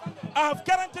anywhere. I have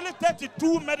currently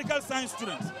 32 medical science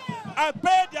students. I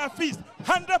pay their fees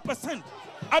 100%.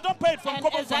 I don't pay it from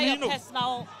Kobo from your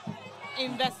personal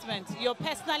investment? You're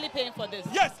personally paying for this?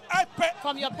 Yes, I pay.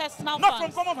 From your personal not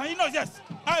funds? From Kobo from Hinos, yes.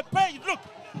 I pay. Look,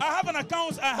 I have an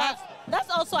account. That's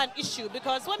also an issue,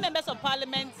 because when members of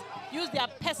parliament use their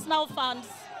personal funds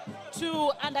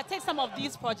to undertake some of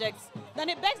these projects, then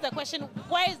it begs the question,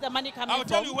 where is the money coming from? I'll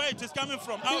tell you where it is coming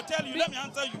from. I'll tell you. Let me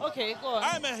answer you. Okay, go on.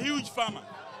 I'm a huge farmer.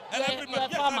 And you're a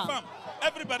farmer. I farm.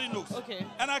 Everybody knows. Okay.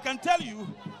 And I can tell you,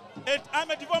 I'm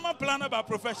a development planner by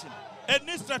profession. It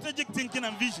needs strategic thinking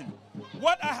and vision.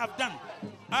 What I have done,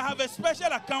 I have a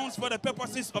special accounts for the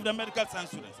purposes of the medical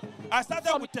science students. I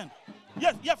started with 10.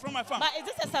 Yes, from my farm. But is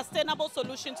this a sustainable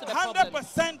solution to the problem?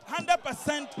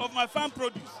 100% of my farm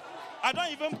produce. I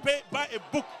don't even buy a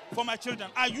book for my children.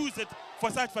 I use it for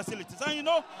such facilities. And you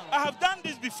know, I have done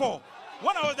this before.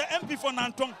 When I was the MP for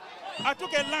Nantong, I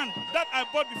took a land that I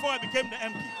bought before I became the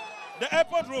MP. The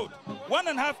airport road,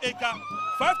 1.5 acre,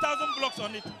 5,000 blocks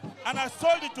on it, and I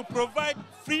sold it to provide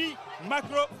free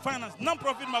microfinance,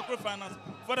 non-profit microfinance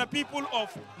for the people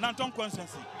of Nantong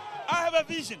constituency. I have a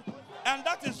vision, and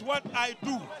that is what I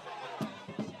do.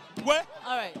 Where?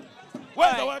 All right.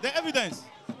 Where's the what? The evidence.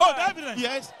 Oh, the evidence?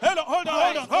 Yes. Hold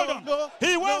on. No,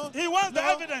 he wants the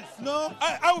evidence. No.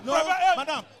 I will provide.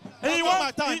 Madam.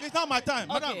 It's not my time.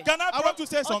 Okay. Madam, I want to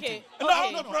say something.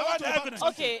 Okay. No, provide the evidence.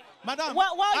 Okay. Madam,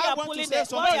 while you are pulling the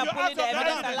evidence,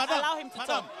 allow him to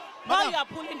talk. While you are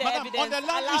pulling the evidence, on the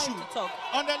land allow issue, him to talk.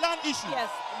 On the land issue. Yes,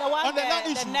 the one on the land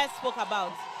the issue. nurse spoke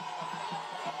about.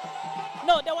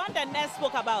 No, the one the nurse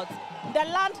spoke about. The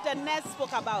land the nurse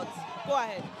spoke about. Go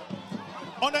ahead.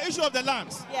 On the issue of the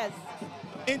lands. Yes.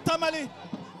 In Tamale,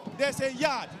 there's a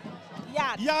yard.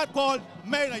 Yard called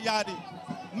Mera Yadi.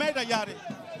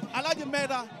 Alaji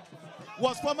Mera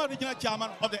was former regional chairman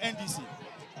of the NDC.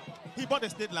 He bought a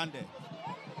state land there.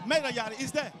 Meda Yari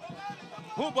is there.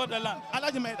 Who bought the land?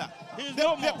 Alaji Meda.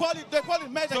 They call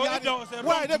it Meda so Yari.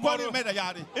 Why they call it Meda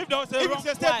Yari? If there was a wrong, it's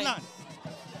a state land.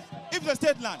 If it's a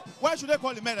state land, why should they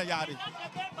call it Meda Yari?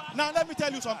 Now let me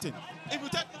tell you something. If you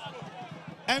take this road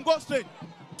and go straight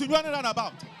to Nyuani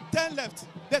roundabout, 10 left,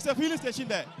 there's a filling station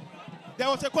there. There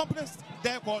was a company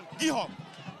there called GIHOP.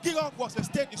 GIHOP was a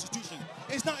state institution.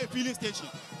 It's not a filling station.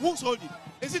 Who sold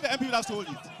it? Is it the MP that sold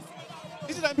it?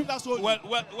 Is it the MP that sold it?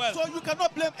 Well. So you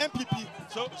cannot blame MPP,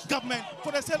 government,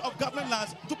 for the sale of government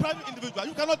lands to private individuals.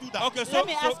 You cannot do that. Okay, so let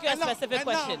me ask you a specific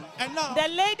question. Now, the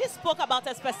lady spoke about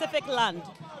a specific land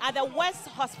at the West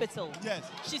Hospital. Yes.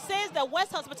 She says the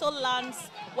West Hospital lands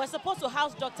were supposed to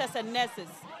house doctors and nurses.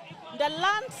 The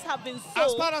lands have been sold.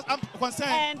 As far as I'm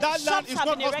concerned, and that land is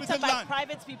not hospital by land.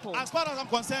 Private people. As far as I'm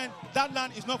concerned, that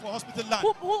land is not for hospital land.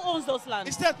 Who owns those lands?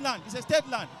 It's state land. It's a state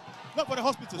land, not for the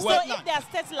hospital. So if they are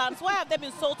state lands, why have they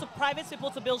been sold to private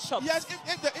people to build shops? Yes,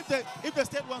 if the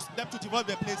state wants them to develop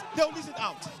their place, they'll lease it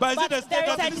out. But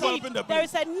there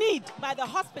is a need by the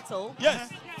hospital. Yes.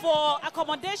 For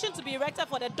accommodation to be erected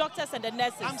for the doctors and the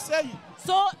nurses. I'm saying.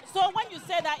 So when you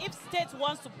say that if state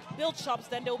wants to build shops,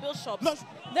 then they'll build shops. No.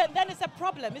 Then it's a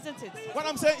problem, isn't it? What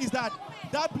I'm saying is that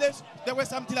place, there were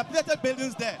some dilapidated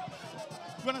buildings there.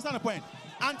 You understand the point?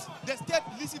 And the state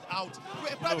leased it out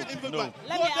to a private individual. No.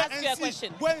 Let me ask you a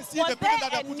question. Was there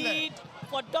a need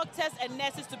for doctors and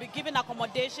nurses to be given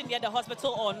accommodation near the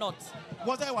hospital or not?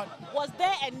 Was there one? Was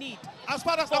there a need as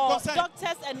far as for I'm concerned,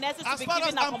 doctors and nurses to be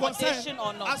given accommodation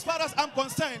or not? As far as I'm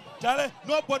concerned,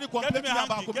 nobody complained about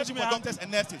accommodation for doctors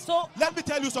and nurses. So let me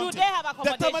tell you something. Do they have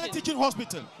accommodation? The Tamale Teaching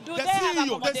Hospital, the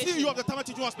CEO of the Tamale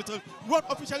Teaching Hospital wrote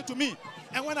officially to me.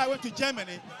 And when I went to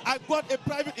Germany, I got a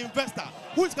private investor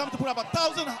who is coming to put about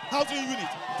 1,000 housing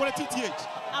units for the TTH.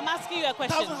 I'm asking you a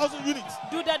question. 1,000 housing units.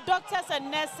 Do the doctors and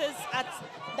nurses at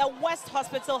the West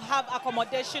Hospital have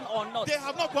accommodation or not? They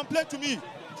have not complained to me.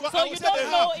 So you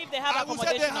don't know if they have accommodation. I will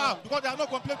say they have because they have not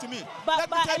complained to me. But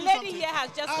a lady here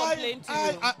has just complained to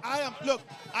you. Look,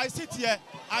 I sit here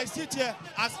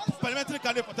as parliamentary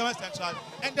candidate for Tamale Central,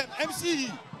 and then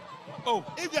MCE. Oh,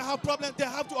 if they have problems, they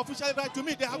have to officially write to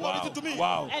me. They have not written to me.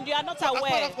 Wow. And you are not so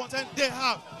aware. As far as concerned, they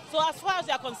have. So as far as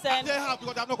you are concerned, they have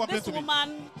because they have not complained to me. This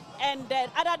woman and the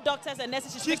other doctors and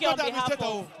nurses, she's speaking on behalf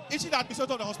of. Is she the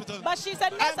administrator of the hospital? But she's a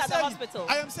nurse at the hospital.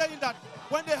 I am saying that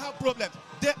when they have problems,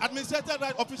 the administrator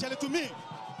write officially to me.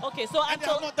 Okay, so and they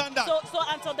have not done that. So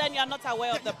until then, you are not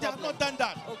aware of the problem. They have not done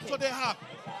that. Okay. So they have.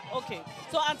 Okay,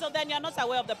 so until then you are not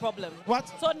aware of the problem. What?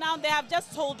 So now they have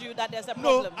just told you that there's a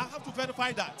problem. No, I have to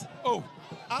verify that. Oh.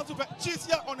 I have to she's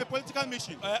here on a political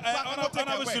mission.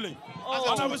 Honorable Sule.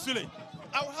 Honorable Sule.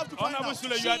 I will have to find out. She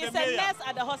is a nurse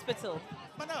at the hospital.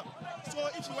 Madam, so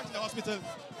if she works in the hospital,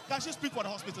 can she speak for the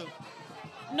hospital?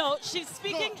 No, she's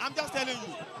speaking. No, I'm just telling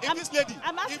you. If this lady,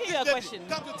 I'm asking you a question.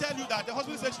 Come to tell you that the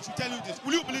hospital says she should tell you this,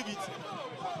 will you believe it?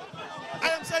 I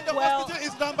am saying the hospital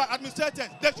is run by administrators.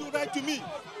 They should write to me.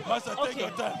 Master, take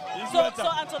your time. So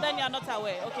until then you are not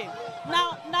aware. Okay.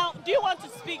 Now, do you want to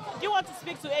speak? Do you want to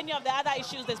speak to any of the other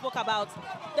issues they spoke about?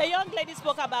 The young lady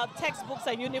spoke about textbooks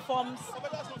and uniforms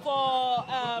for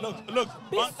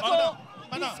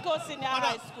Bisco Senior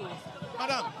High School.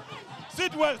 Madam,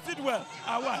 sit well.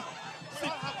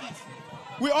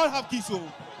 We all have kids. So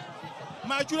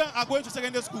my children are going to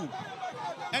secondary school,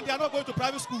 and they are not going to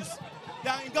private schools. They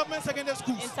are in government secondary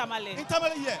schools. In Tamale. In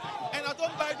Tamale here. And I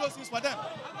don't buy those things for them.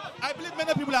 I believe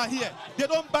many people are here. They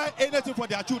don't buy anything for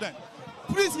their children.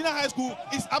 Free senior high school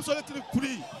is absolutely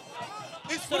free.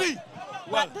 It's free.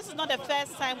 Well, this is not the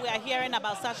first time we are hearing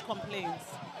about such complaints.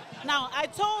 Now, I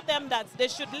told them that they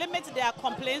should limit their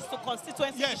complaints to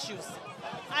constituency issues.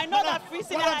 I know that free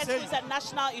senior high school is a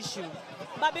national issue.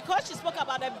 But because she spoke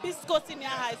about the Bisco Senior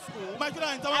High School,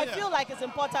 I feel like it's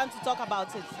important to talk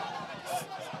about it.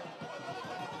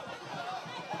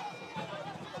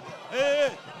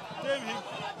 Hey, David.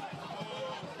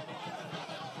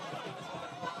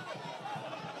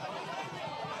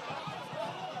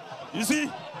 You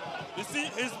see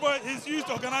his youth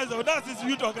organizer. That's his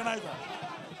youth organizer.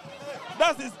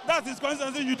 That's his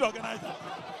constituency youth organizer.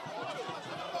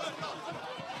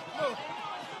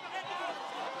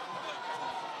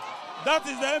 That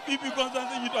is the MPP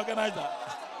constituency youth organizer.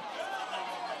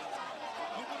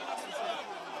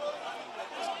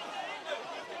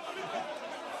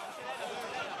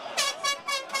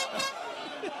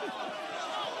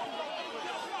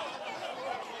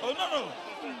 Oh, no.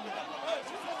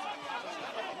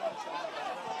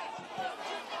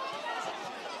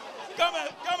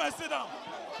 Come and sit down.